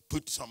place,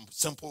 put some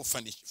simple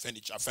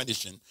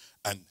furnishing,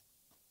 and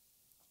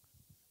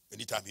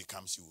anytime he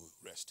comes, he will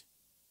rest.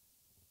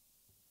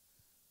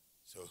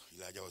 So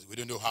Elijah we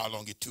don't know how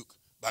long it took,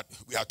 but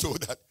we are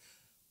told that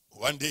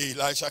one day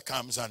Elisha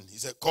comes and he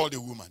said, call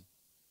the woman.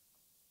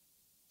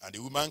 And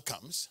the woman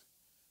comes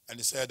and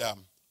he said,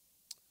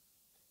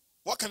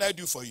 what can I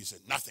do for you? He said,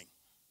 nothing.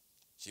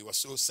 She was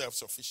so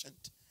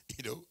self-sufficient,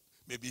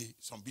 maybe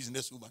some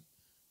businesswoman,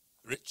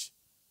 rich.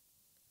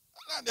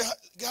 And the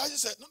guy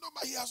said, no,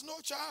 but he has no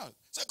child.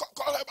 He said,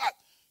 call her back.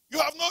 You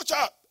have no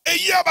child. A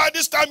year by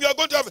this time, you are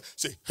going to have.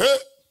 Say, hey,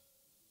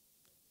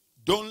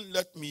 don't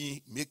let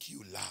me make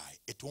you lie.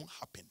 It won't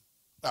happen.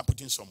 I'm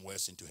putting some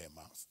words into her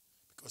mouth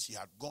because she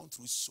had gone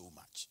through so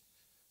much.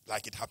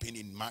 Like it happened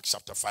in Mark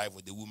chapter 5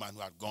 with the woman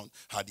who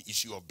had the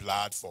issue of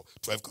blood for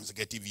 12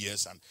 consecutive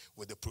years, and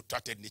with the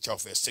protracted nature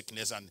of her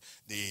sickness and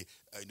the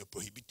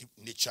prohibitive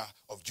nature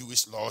of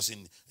Jewish laws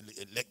in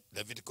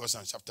Leviticus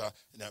and chapter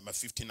number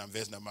 15 and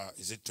verse number,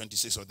 is it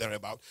 26 or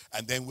thereabout?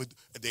 And then with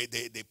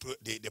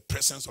the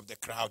presence of the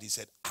crowd, he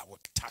said, I will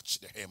touch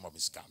the hem of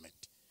his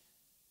garment.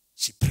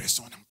 She pressed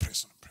on and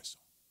pressed on and pressed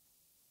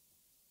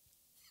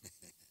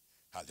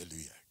on.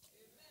 Hallelujah.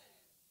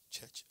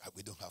 Church,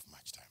 we don't have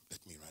much time.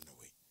 Let me run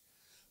away.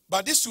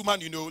 But this woman,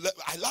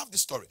 I love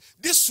this story.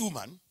 This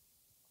woman,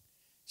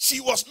 she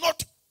was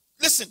not,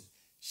 listen,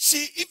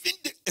 she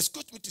even,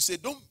 excuse me to say,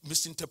 don't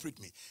misinterpret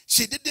me.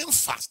 She didn't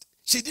fast.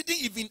 She didn't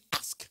even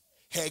ask.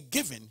 Her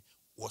giving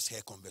was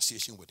her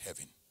conversation with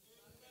heaven.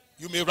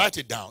 You may write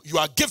it down.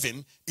 Your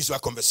giving is your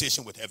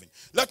conversation with heaven.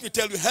 Let me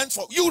tell you,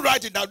 henceforth, you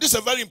write it down. This is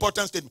a very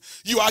important statement.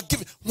 You are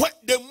giving. When,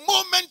 the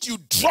moment you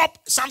drop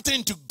something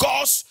into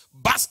God's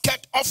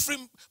basket,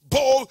 offering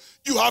bowl,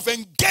 you have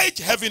engaged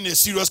heaven in a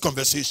serious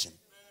conversation.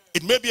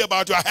 It may be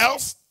about your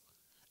health,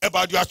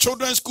 about your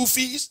children's school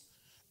fees,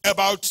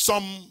 about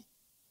some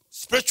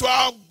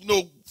spiritual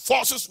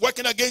forces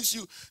working against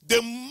you.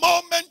 The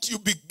moment you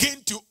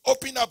begin to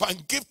open up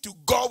and give to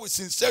God with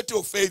sincerity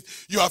of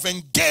faith, you have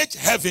engaged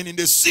heaven in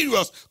a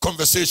serious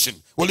conversation.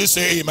 Will you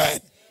say amen?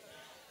 Amen.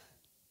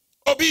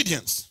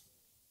 Obedience.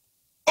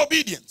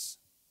 Obedience.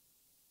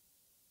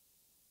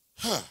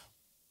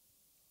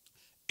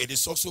 It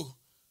is also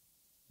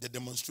the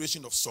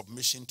demonstration of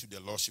submission to the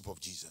Lordship of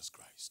Jesus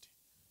Christ.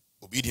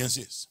 Obedience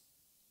is.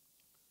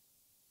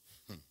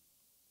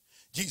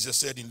 Jesus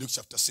said in Luke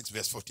chapter 6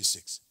 verse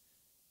 46,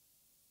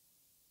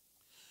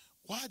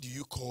 why do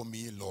you call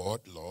me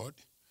Lord, Lord,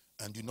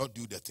 and do not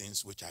do the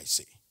things which I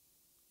say?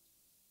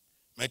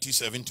 Matthew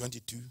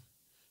 7:22,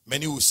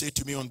 Many will say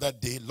to me on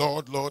that day,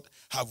 Lord, Lord,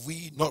 have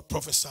we not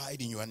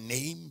prophesied in your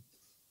name?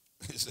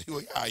 He said,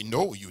 well, yeah, I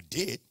know you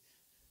did,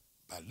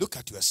 but look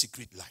at your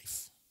secret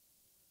life.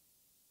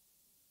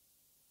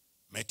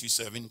 Matthew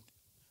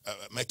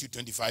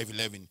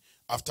 25:11.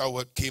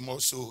 Afterward came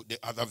also the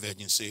other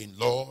virgin saying,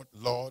 Lord,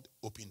 Lord,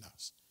 open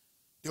us.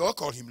 They all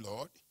called him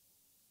Lord,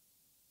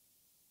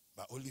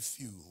 but only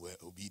few were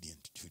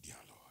obedient to their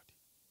Lord.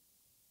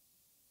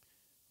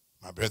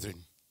 My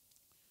brethren,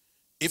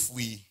 if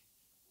we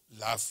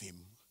love him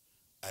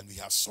and we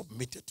have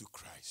submitted to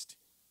Christ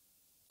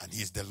and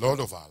he is the Lord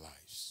of our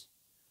lives,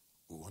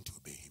 we want to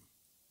obey him.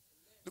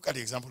 Look at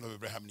the example of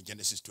Abraham in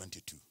Genesis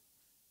 22.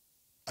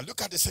 And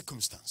look at the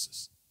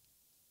circumstances.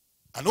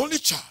 An only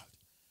child.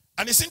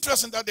 And it's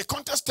interesting that the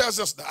context tells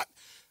us that,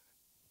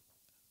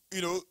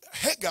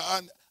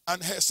 Hagar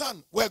and her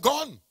son were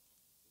gone.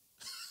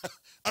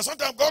 And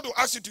sometimes God will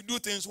ask you to do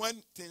things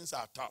when things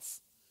are tough.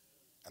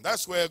 And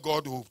that's where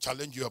God will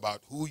challenge you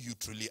about who you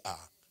truly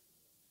are.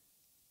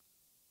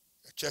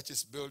 The church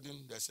is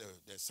building, there's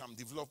some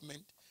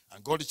development,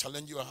 and God is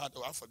challenging your heart,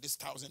 for this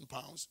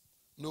 £1,000,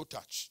 no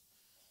touch.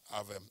 I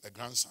have a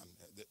grandson,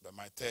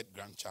 my third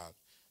grandchild.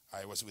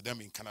 I was with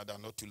them in Canada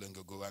not too long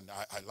ago, and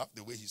I love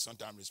the way he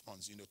sometimes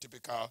responds.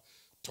 Typical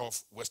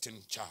tough Western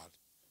child.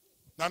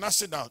 Now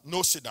sit down.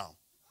 No, sit down.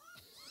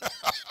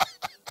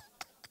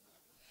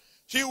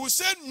 She will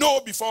say no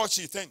before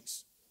she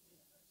thinks.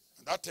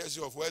 And that tells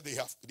you of where they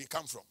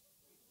come from.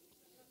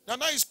 Now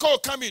it's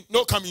called come in.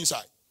 No, come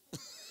inside.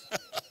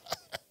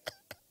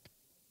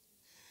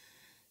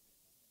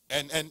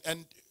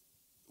 and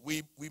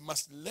we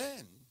must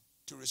learn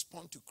to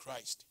respond to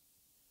Christ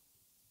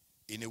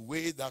in a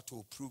way that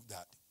will prove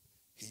that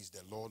he is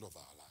the Lord of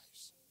our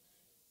lives.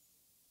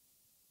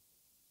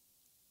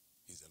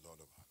 He's the Lord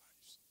of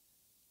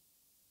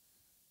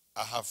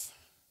our lives.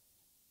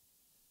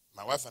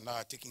 My wife and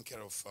I are taking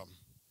care of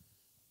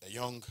a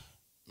young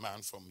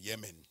man from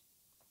Yemen.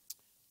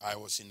 I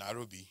was in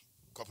Nairobi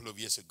a couple of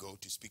years ago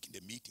to speak in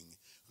the meeting.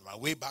 On my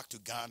way back to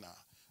Ghana,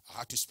 I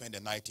had to spend the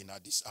night in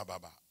Addis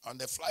Ababa. On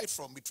the flight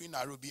from between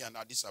Nairobi and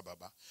Addis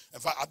Ababa, in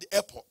fact, at the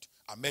airport,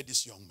 I met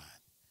this young man.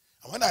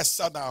 And when I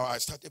sat down, I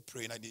started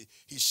praying. And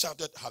he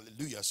shouted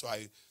hallelujah. So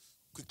I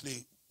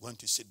quickly went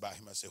to sit by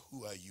him. I said,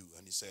 who are you?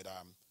 And he said,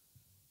 I'm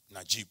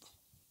Najib.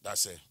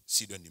 That's a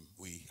pseudonym.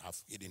 We have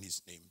hidden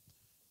his name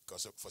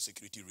for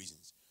security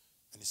reasons.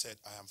 And he said,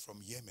 I am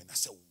from Yemen. I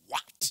said,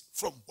 what?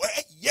 From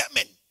where?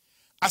 Yemen.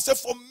 I said,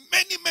 for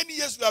many, many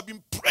years we have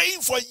been praying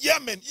for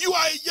Yemen. You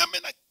are a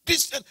Yemeni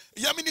Christian.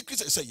 Yemeni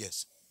Christian. He said,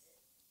 yes.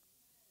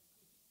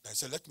 I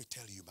said, let me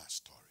tell you my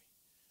story.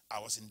 I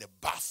was in the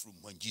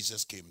bathroom when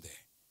Jesus came there.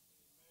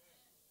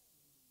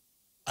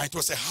 And it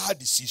was a hard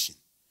decision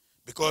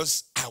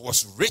because I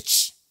was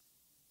rich,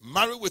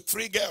 married with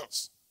 3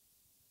 girls.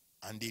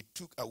 And they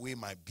took away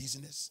my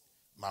business,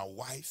 my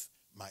wife,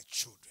 my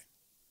children.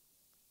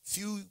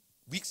 Few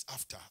weeks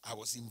after, I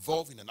was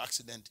involved in an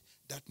accident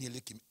that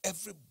nearly came.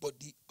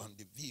 Everybody on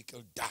the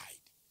vehicle died.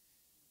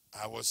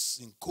 I was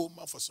in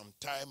coma for some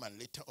time, and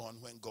later on,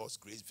 when God's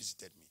grace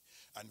visited me,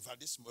 and for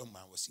this moment,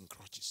 I was in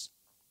crutches.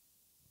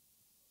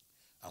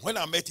 And when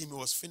I met him, he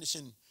was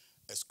finishing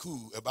a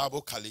school, a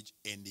Bible college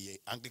in the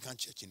Anglican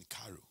church in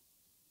Cairo.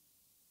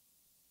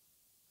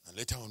 And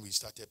later on, we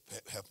started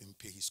helping him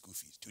pay his school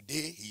fees.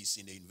 Today, he's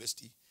in the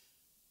university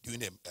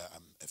doing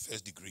a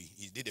first degree.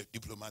 He did a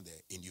diploma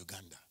there in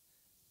Uganda.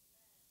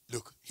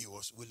 Look, he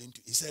was willing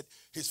to. He said,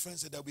 his friend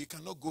said that we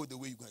cannot go the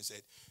way you're going. He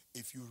said,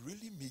 if you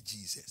really meet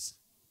Jesus,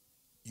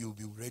 you'll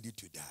be ready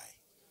to die.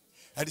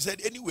 And he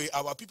said, anyway,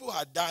 our people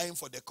are dying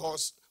for the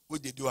cause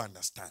which they don't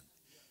understand.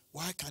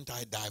 Why can't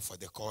I die for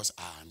the cause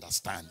I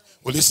understand?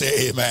 Will you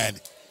say amen?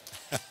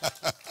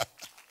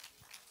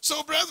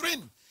 So,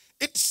 brethren,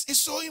 it's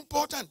so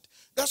important.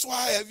 That's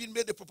why I even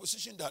made the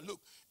proposition that, look,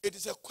 it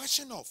is a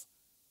question of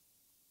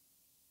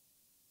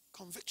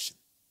conviction.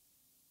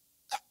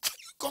 Are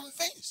you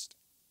convinced?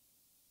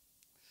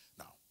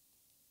 Now,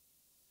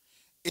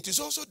 it is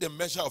also the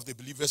measure of the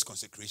believer's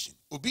consecration.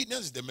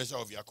 Obedience is the measure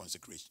of your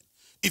consecration.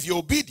 If you're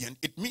obedient,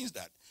 it means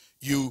that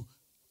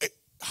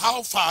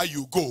how far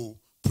you go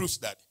proves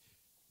that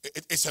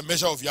it's a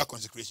measure of your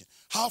consecration.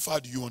 How far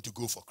do you want to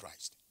go for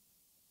Christ?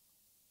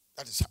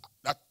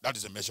 That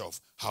is a measure of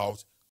how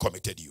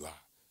committed you are.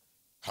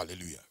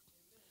 Hallelujah.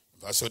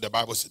 So the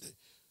Bible said,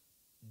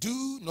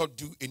 do not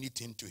do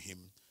anything to him.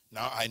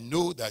 Now I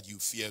know that you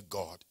fear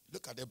God.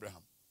 Look at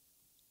Abraham.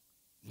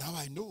 Now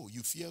I know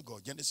you fear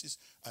God. Genesis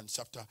and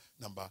chapter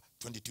number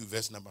 22,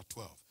 verse number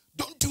 12.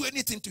 Don't do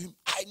anything to him.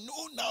 I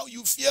know now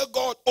you fear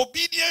God.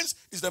 Obedience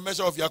is the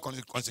measure of your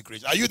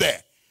consecration. Are you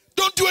there?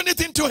 Don't do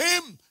anything to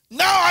him.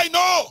 Now I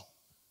know.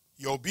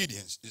 Your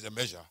obedience is a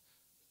measure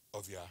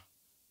of your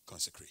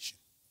consecration.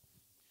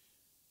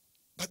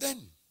 But then,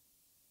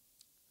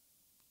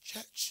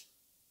 church,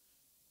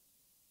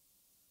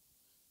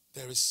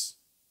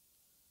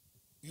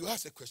 you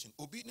ask a question.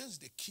 Obedience is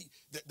the key.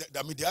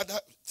 The other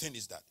thing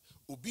is that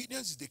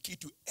obedience is the key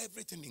to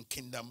everything in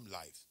kingdom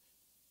life.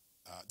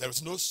 There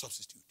is no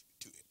substitute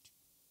to it.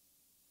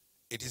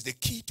 It is the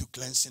key to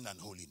cleansing and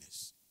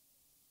holiness.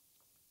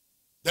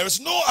 There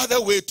is no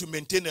other way to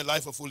maintain a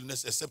life of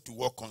holiness except to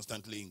walk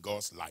constantly in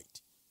God's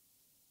light.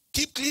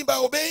 Keep clean by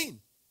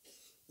obeying.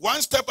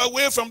 One step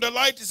away from the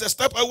light is a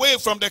step away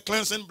from the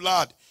cleansing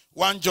blood.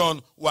 1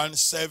 John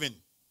 1:7.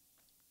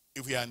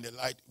 If we are in the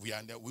light, we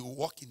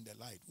walk in the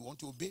light. We want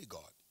to obey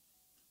God.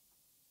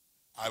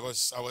 I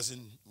was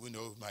in,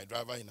 my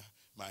driver in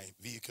my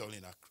vehicle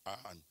in Accra,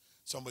 and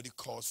somebody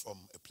calls from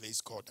a place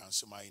called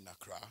Ansuma in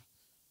Accra,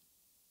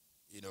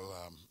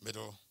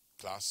 middle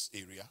class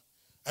area.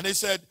 And they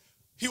said,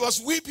 he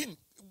was weeping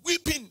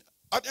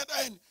at the other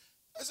end.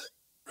 I said,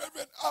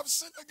 Reverend, I've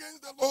sinned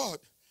against the Lord.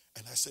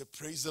 And I said,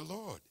 praise the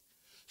Lord.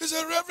 He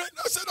said, Reverend,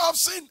 I said, I've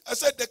sinned. I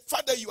said, the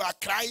fact that you are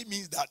crying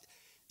means that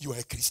you are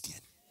a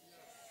Christian.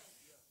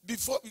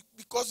 Because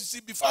you see,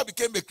 before I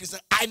became a Christian,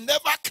 I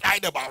never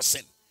cried about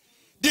sin.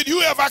 Did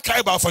you ever cry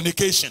about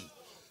fornication?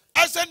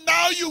 I said,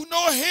 now you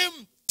know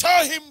him.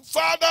 Tell him,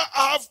 Father,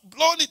 I have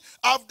blown it.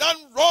 I've done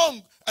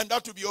wrong. And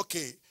that will be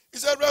okay. He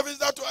said, Reverend, is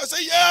that true? I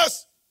said,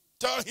 yes.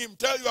 Tell him,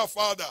 tell your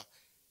father.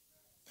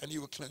 And he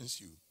will cleanse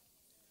you.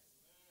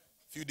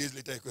 A few days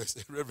later, he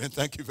said, Reverend,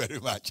 thank you very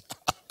much.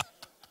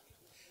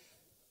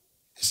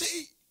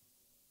 See,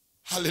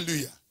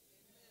 hallelujah.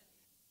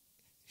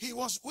 He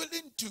was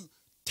willing to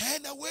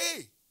turn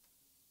away.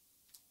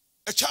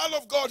 A child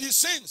of God, he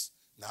sins.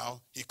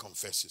 Now he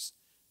confesses.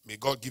 May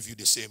God give you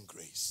the same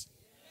grace.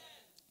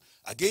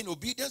 Again,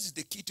 obedience is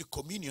the key to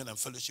communion and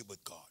fellowship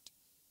with God.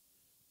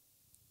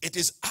 It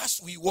is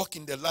as we walk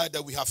in the light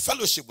that we have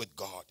fellowship with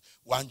God.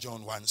 1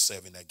 John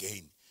 1:7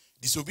 again.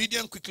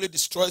 Disobedience quickly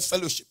destroys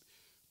fellowship.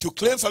 To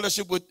claim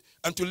fellowship with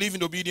and to live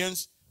in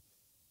obedience,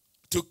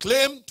 to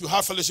claim to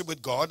have fellowship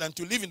with God and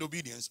to live in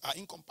obedience are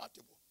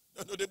incompatible.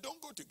 No, they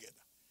don't go together.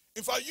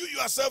 In fact, you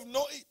yourself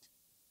know it.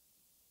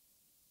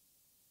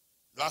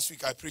 Last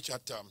week I preached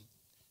at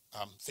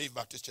Faith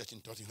Baptist Church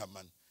in Tottenham,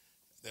 and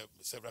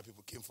several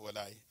people came forward.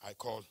 I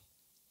called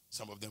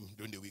some of them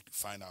during the week to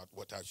find out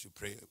what I should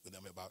pray with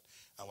them about.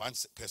 And one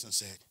person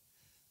said,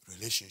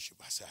 relationship.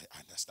 I said,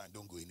 I understand.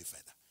 Don't go any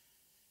further.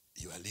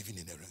 You are living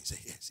in a room. He said,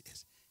 yes. He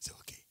said,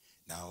 okay.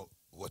 Now,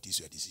 what is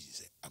your decision? He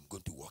said, I'm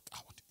going to walk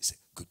out. He said,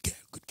 good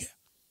girl.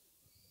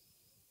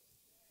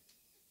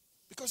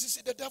 Because you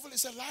see, the devil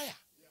is a liar.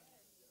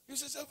 You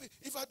say,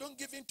 if I don't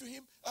give in to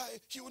him,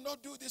 he will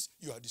not do this.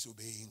 You are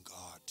disobeying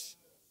God.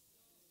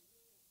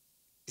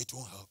 It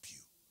won't help you.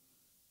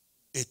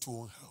 It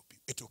won't help you.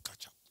 It will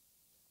catch up.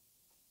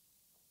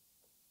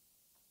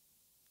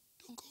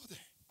 Don't go there.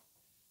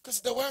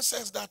 Because the word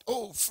says that,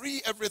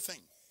 free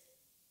everything.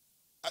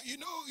 You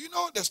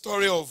know the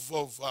story of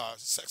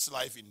sex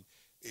life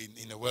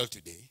in the world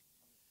today.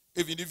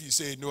 Even if you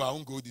say, no, I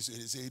won't go this way,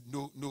 they say,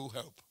 no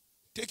help.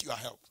 Take your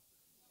help.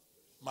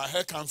 My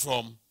help comes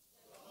from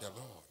the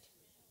Lord.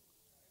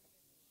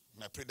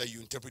 And I pray that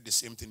you interpret the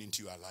same thing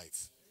into your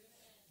life.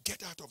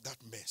 Get out of that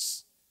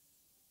mess.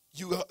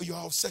 You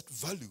are of set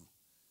value.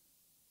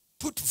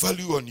 Put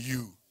value on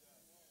you.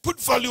 Put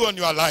value on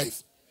your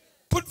life.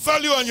 Put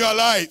value on your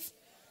life.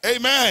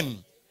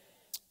 Amen.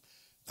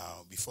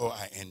 Now, before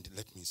I end,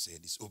 let me say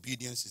this.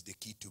 Obedience is the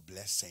key to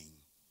blessing.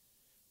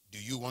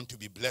 Do you want to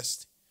be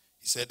blessed?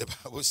 He said, the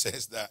Bible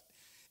says that,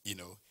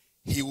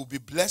 he will be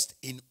blessed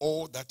in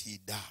all that he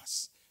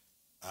does.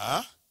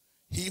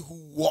 He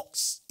who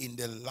walks in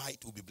the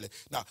light will be blessed.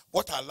 Now,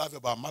 what I love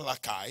about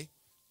Malachi,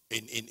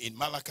 in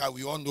Malachi,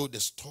 we all know the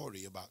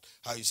story about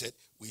how he said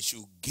we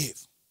should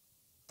give.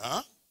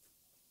 And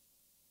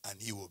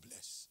he will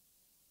bless.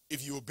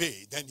 If you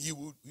obey, then he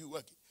will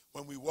work it.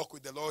 When we walk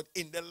with the Lord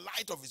in the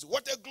light of his,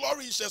 what a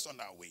glory he shares on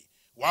our way.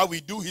 While we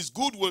do his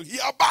good will, he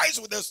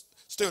abides with us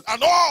still.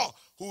 And all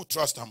who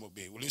trust him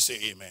obey. Will you say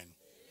amen?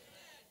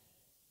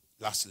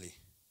 Lastly,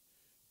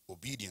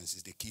 obedience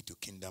is the key to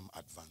kingdom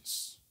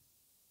advance.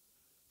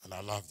 And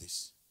I love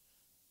this.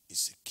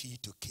 It's the key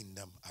to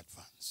kingdom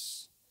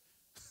advance.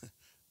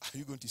 Are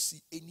you going to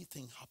see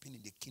anything happen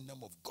in the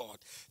kingdom of God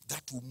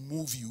that will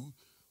move you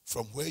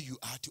from where you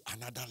are to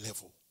another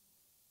level?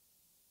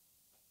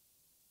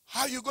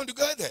 How are you going to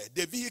go there?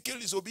 The vehicle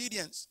is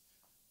obedience.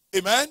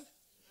 Amen?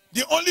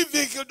 The only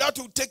vehicle that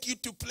will take you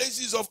to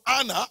places of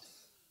honor,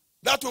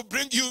 that will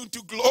bring you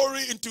into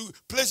glory, into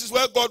places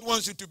where God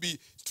wants you to be,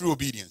 through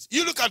obedience.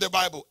 You look at the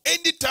Bible.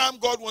 Anytime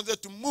God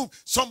wanted to move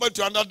somebody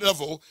to another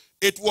level,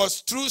 it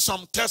was through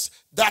some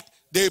tests that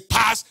they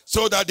passed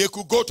so that they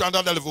could go to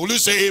another level. Will you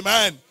say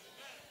amen?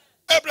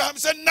 Abraham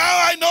said, now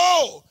I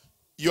know.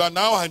 Your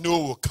now I know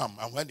will come.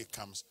 And when it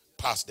comes,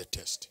 pass the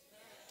test.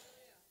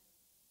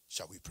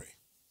 Shall we pray?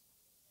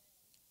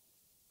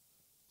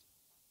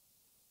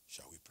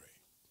 Shall we pray?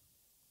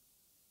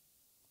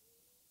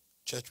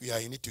 Church, we are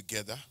in it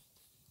together.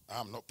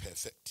 I'm not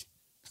perfect.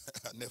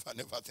 I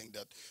never think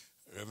that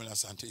Reverend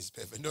Asante is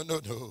perfect.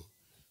 No.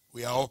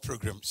 We are all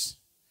programs.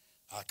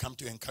 I come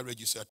to encourage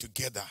you, sir.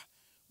 Together,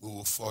 we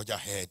will forge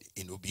ahead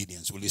in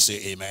obedience. Will you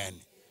say amen?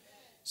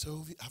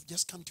 So I've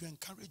just come to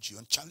encourage you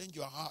and challenge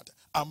your heart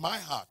and my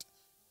heart.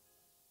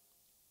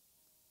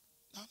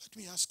 Now let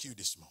me ask you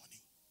this morning.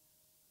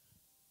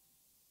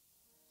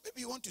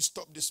 Maybe you want to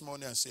stop this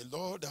morning and say,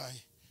 Lord,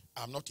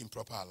 I'm not in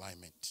proper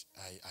alignment.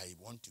 I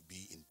want to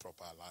be in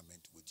proper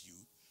alignment with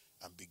you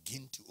and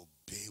begin to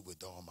obey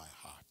with all my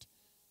heart.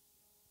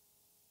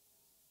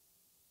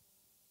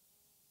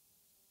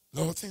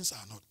 Lord, things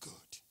are not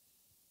good.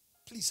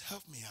 Please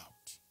help me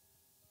out.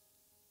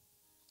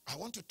 I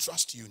want to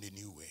trust you in a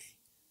new way.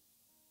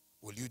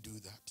 Will you do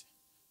that?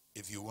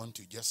 If you want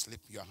to, just slip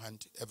your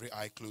hand, every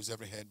eye closed,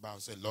 every head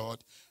bowed, say,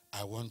 Lord,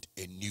 I want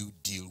a new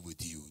deal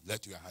with you.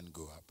 Let your hand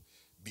go up.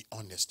 Be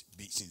honest,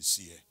 be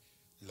sincere.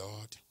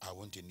 Lord, I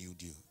want a new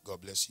deal.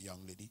 God bless you,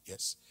 young lady.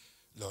 Yes.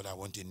 Lord, I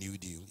want a new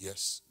deal.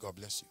 Yes. God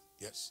bless you.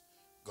 Yes.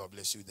 God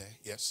bless you there.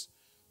 Yes.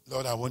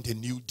 Lord, I want a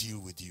new deal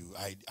with you.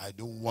 I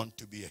don't want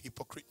to be a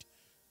hypocrite.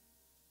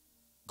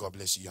 God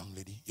bless you, young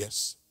lady.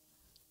 Yes.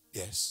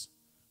 Yes.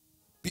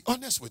 Be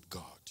honest with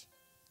God.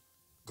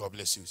 God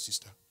bless you,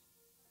 sister.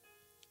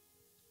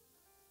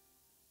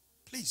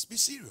 Please be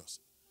serious.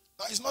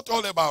 Now, it's not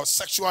all about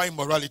sexual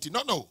immorality.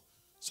 No.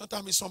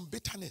 Sometimes it's some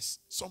bitterness,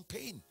 some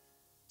pain,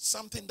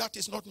 something that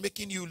is not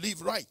making you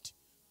live right.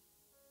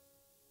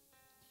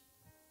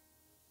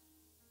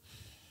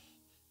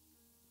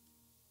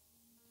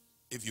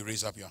 If you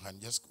raise up your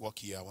hand, just walk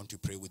here. I want to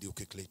pray with you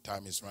quickly.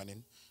 Time is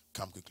running.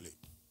 Come quickly.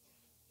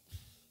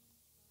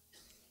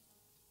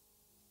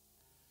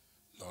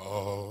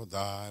 Lord,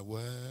 thy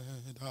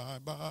word I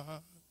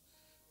bow,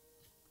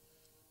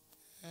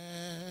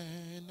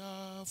 and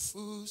our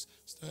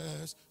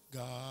footsteps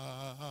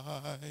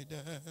guide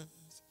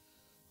us,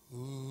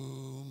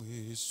 whom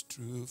his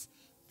truth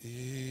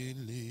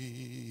believeth,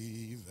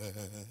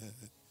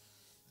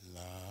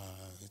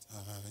 light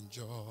and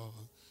joy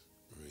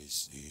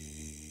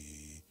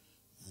receive.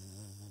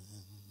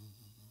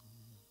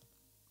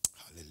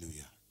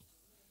 Hallelujah.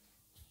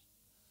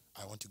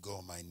 I want to go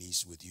on my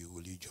knees with you.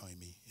 Will you join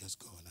me? Let's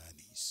go on our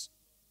knees.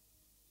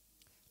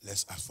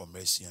 Let's ask for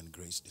mercy and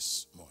grace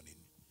this morning.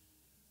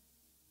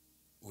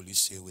 Will you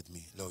say with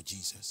me, Lord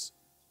Jesus,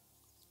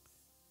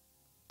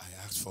 I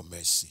ask for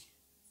mercy.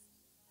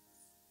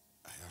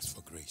 I ask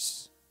for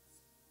grace.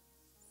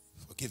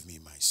 Forgive me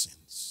my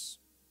sins.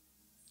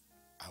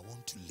 I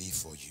want to live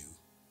for you.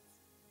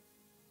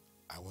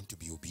 I want to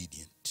be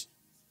obedient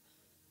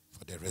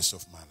for the rest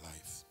of my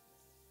life.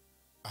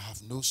 I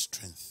have no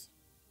strength,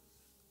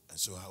 and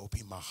so I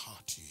open my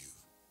heart to you.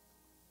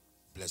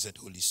 Blessed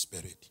Holy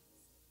Spirit,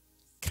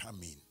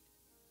 come in,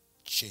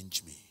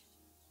 change me,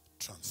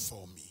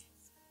 transform me,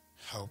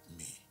 help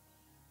me,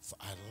 for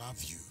I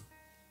love you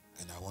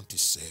and I want to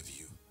serve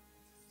you.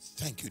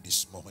 Thank you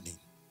this morning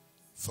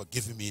for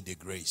giving me the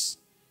grace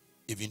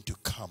even to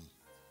come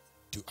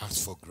to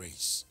ask for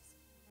grace.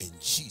 In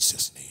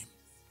Jesus' name,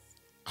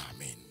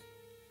 amen.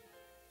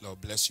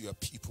 Lord, bless your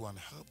people and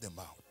help them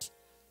out.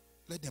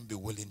 Let them be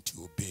willing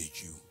to obey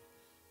you.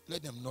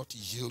 Let them not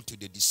yield to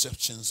the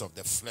deceptions of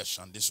the flesh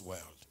and this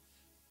world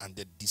and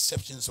the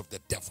deceptions of the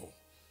devil.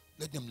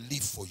 Let them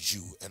live for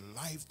you, a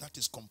life that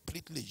is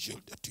completely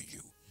yielded to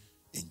you.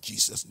 In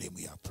Jesus' name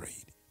we have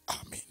prayed.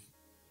 Amen.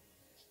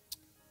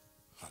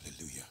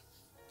 Hallelujah.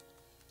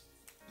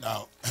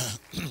 Now,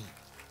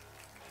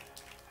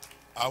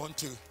 I want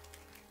to,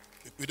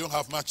 we don't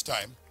have much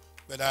time,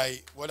 but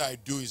what I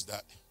do is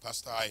that,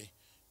 Pastor, I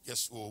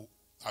just will,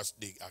 as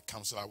the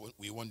counselor,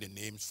 we want the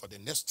names for the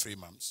next 3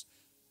 months.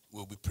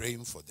 We'll be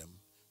praying for them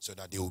so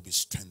that they will be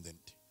strengthened.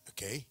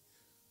 Okay?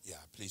 Yeah,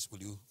 please, will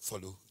you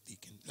follow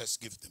Deacon? Let's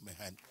give them a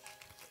hand.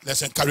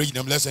 Let's encourage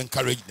them. Let's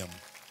encourage them.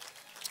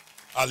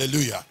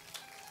 Hallelujah.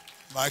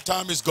 My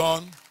time is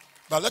gone,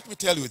 but let me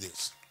tell you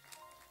this.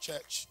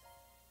 Church,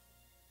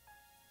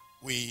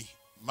 we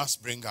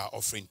must bring our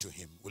offering to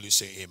him. Will you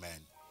say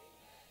amen?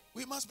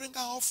 We must bring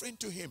our offering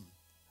to him.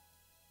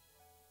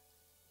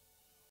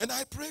 And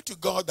I pray to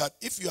God that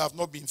if you have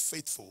not been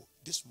faithful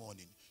this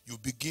morning, you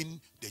begin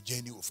the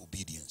journey of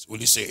obedience. Will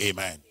you say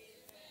amen?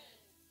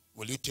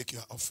 Will you take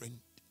your offering?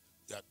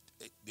 That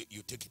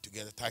you take it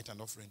together, tithe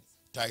and offering,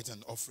 tithe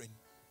and offering,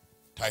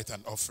 tithe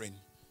and offering.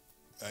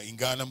 In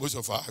Ghana, most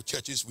of our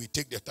churches, we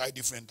take the tithe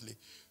differently.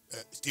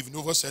 Stephen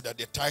Over said that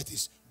the tithe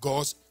is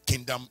God's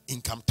kingdom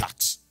income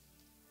tax.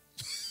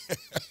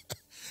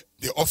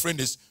 The offering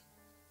is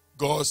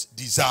God's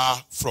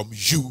desire from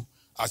you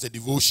as a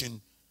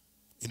devotion,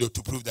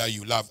 to prove that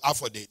you love.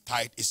 After the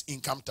tithe is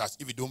income tax.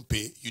 If you don't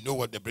pay, you know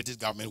what the British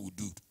government will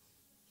do.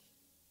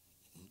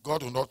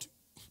 God will not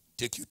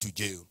take you to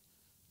jail,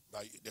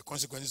 but the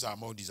consequences are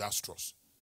more disastrous.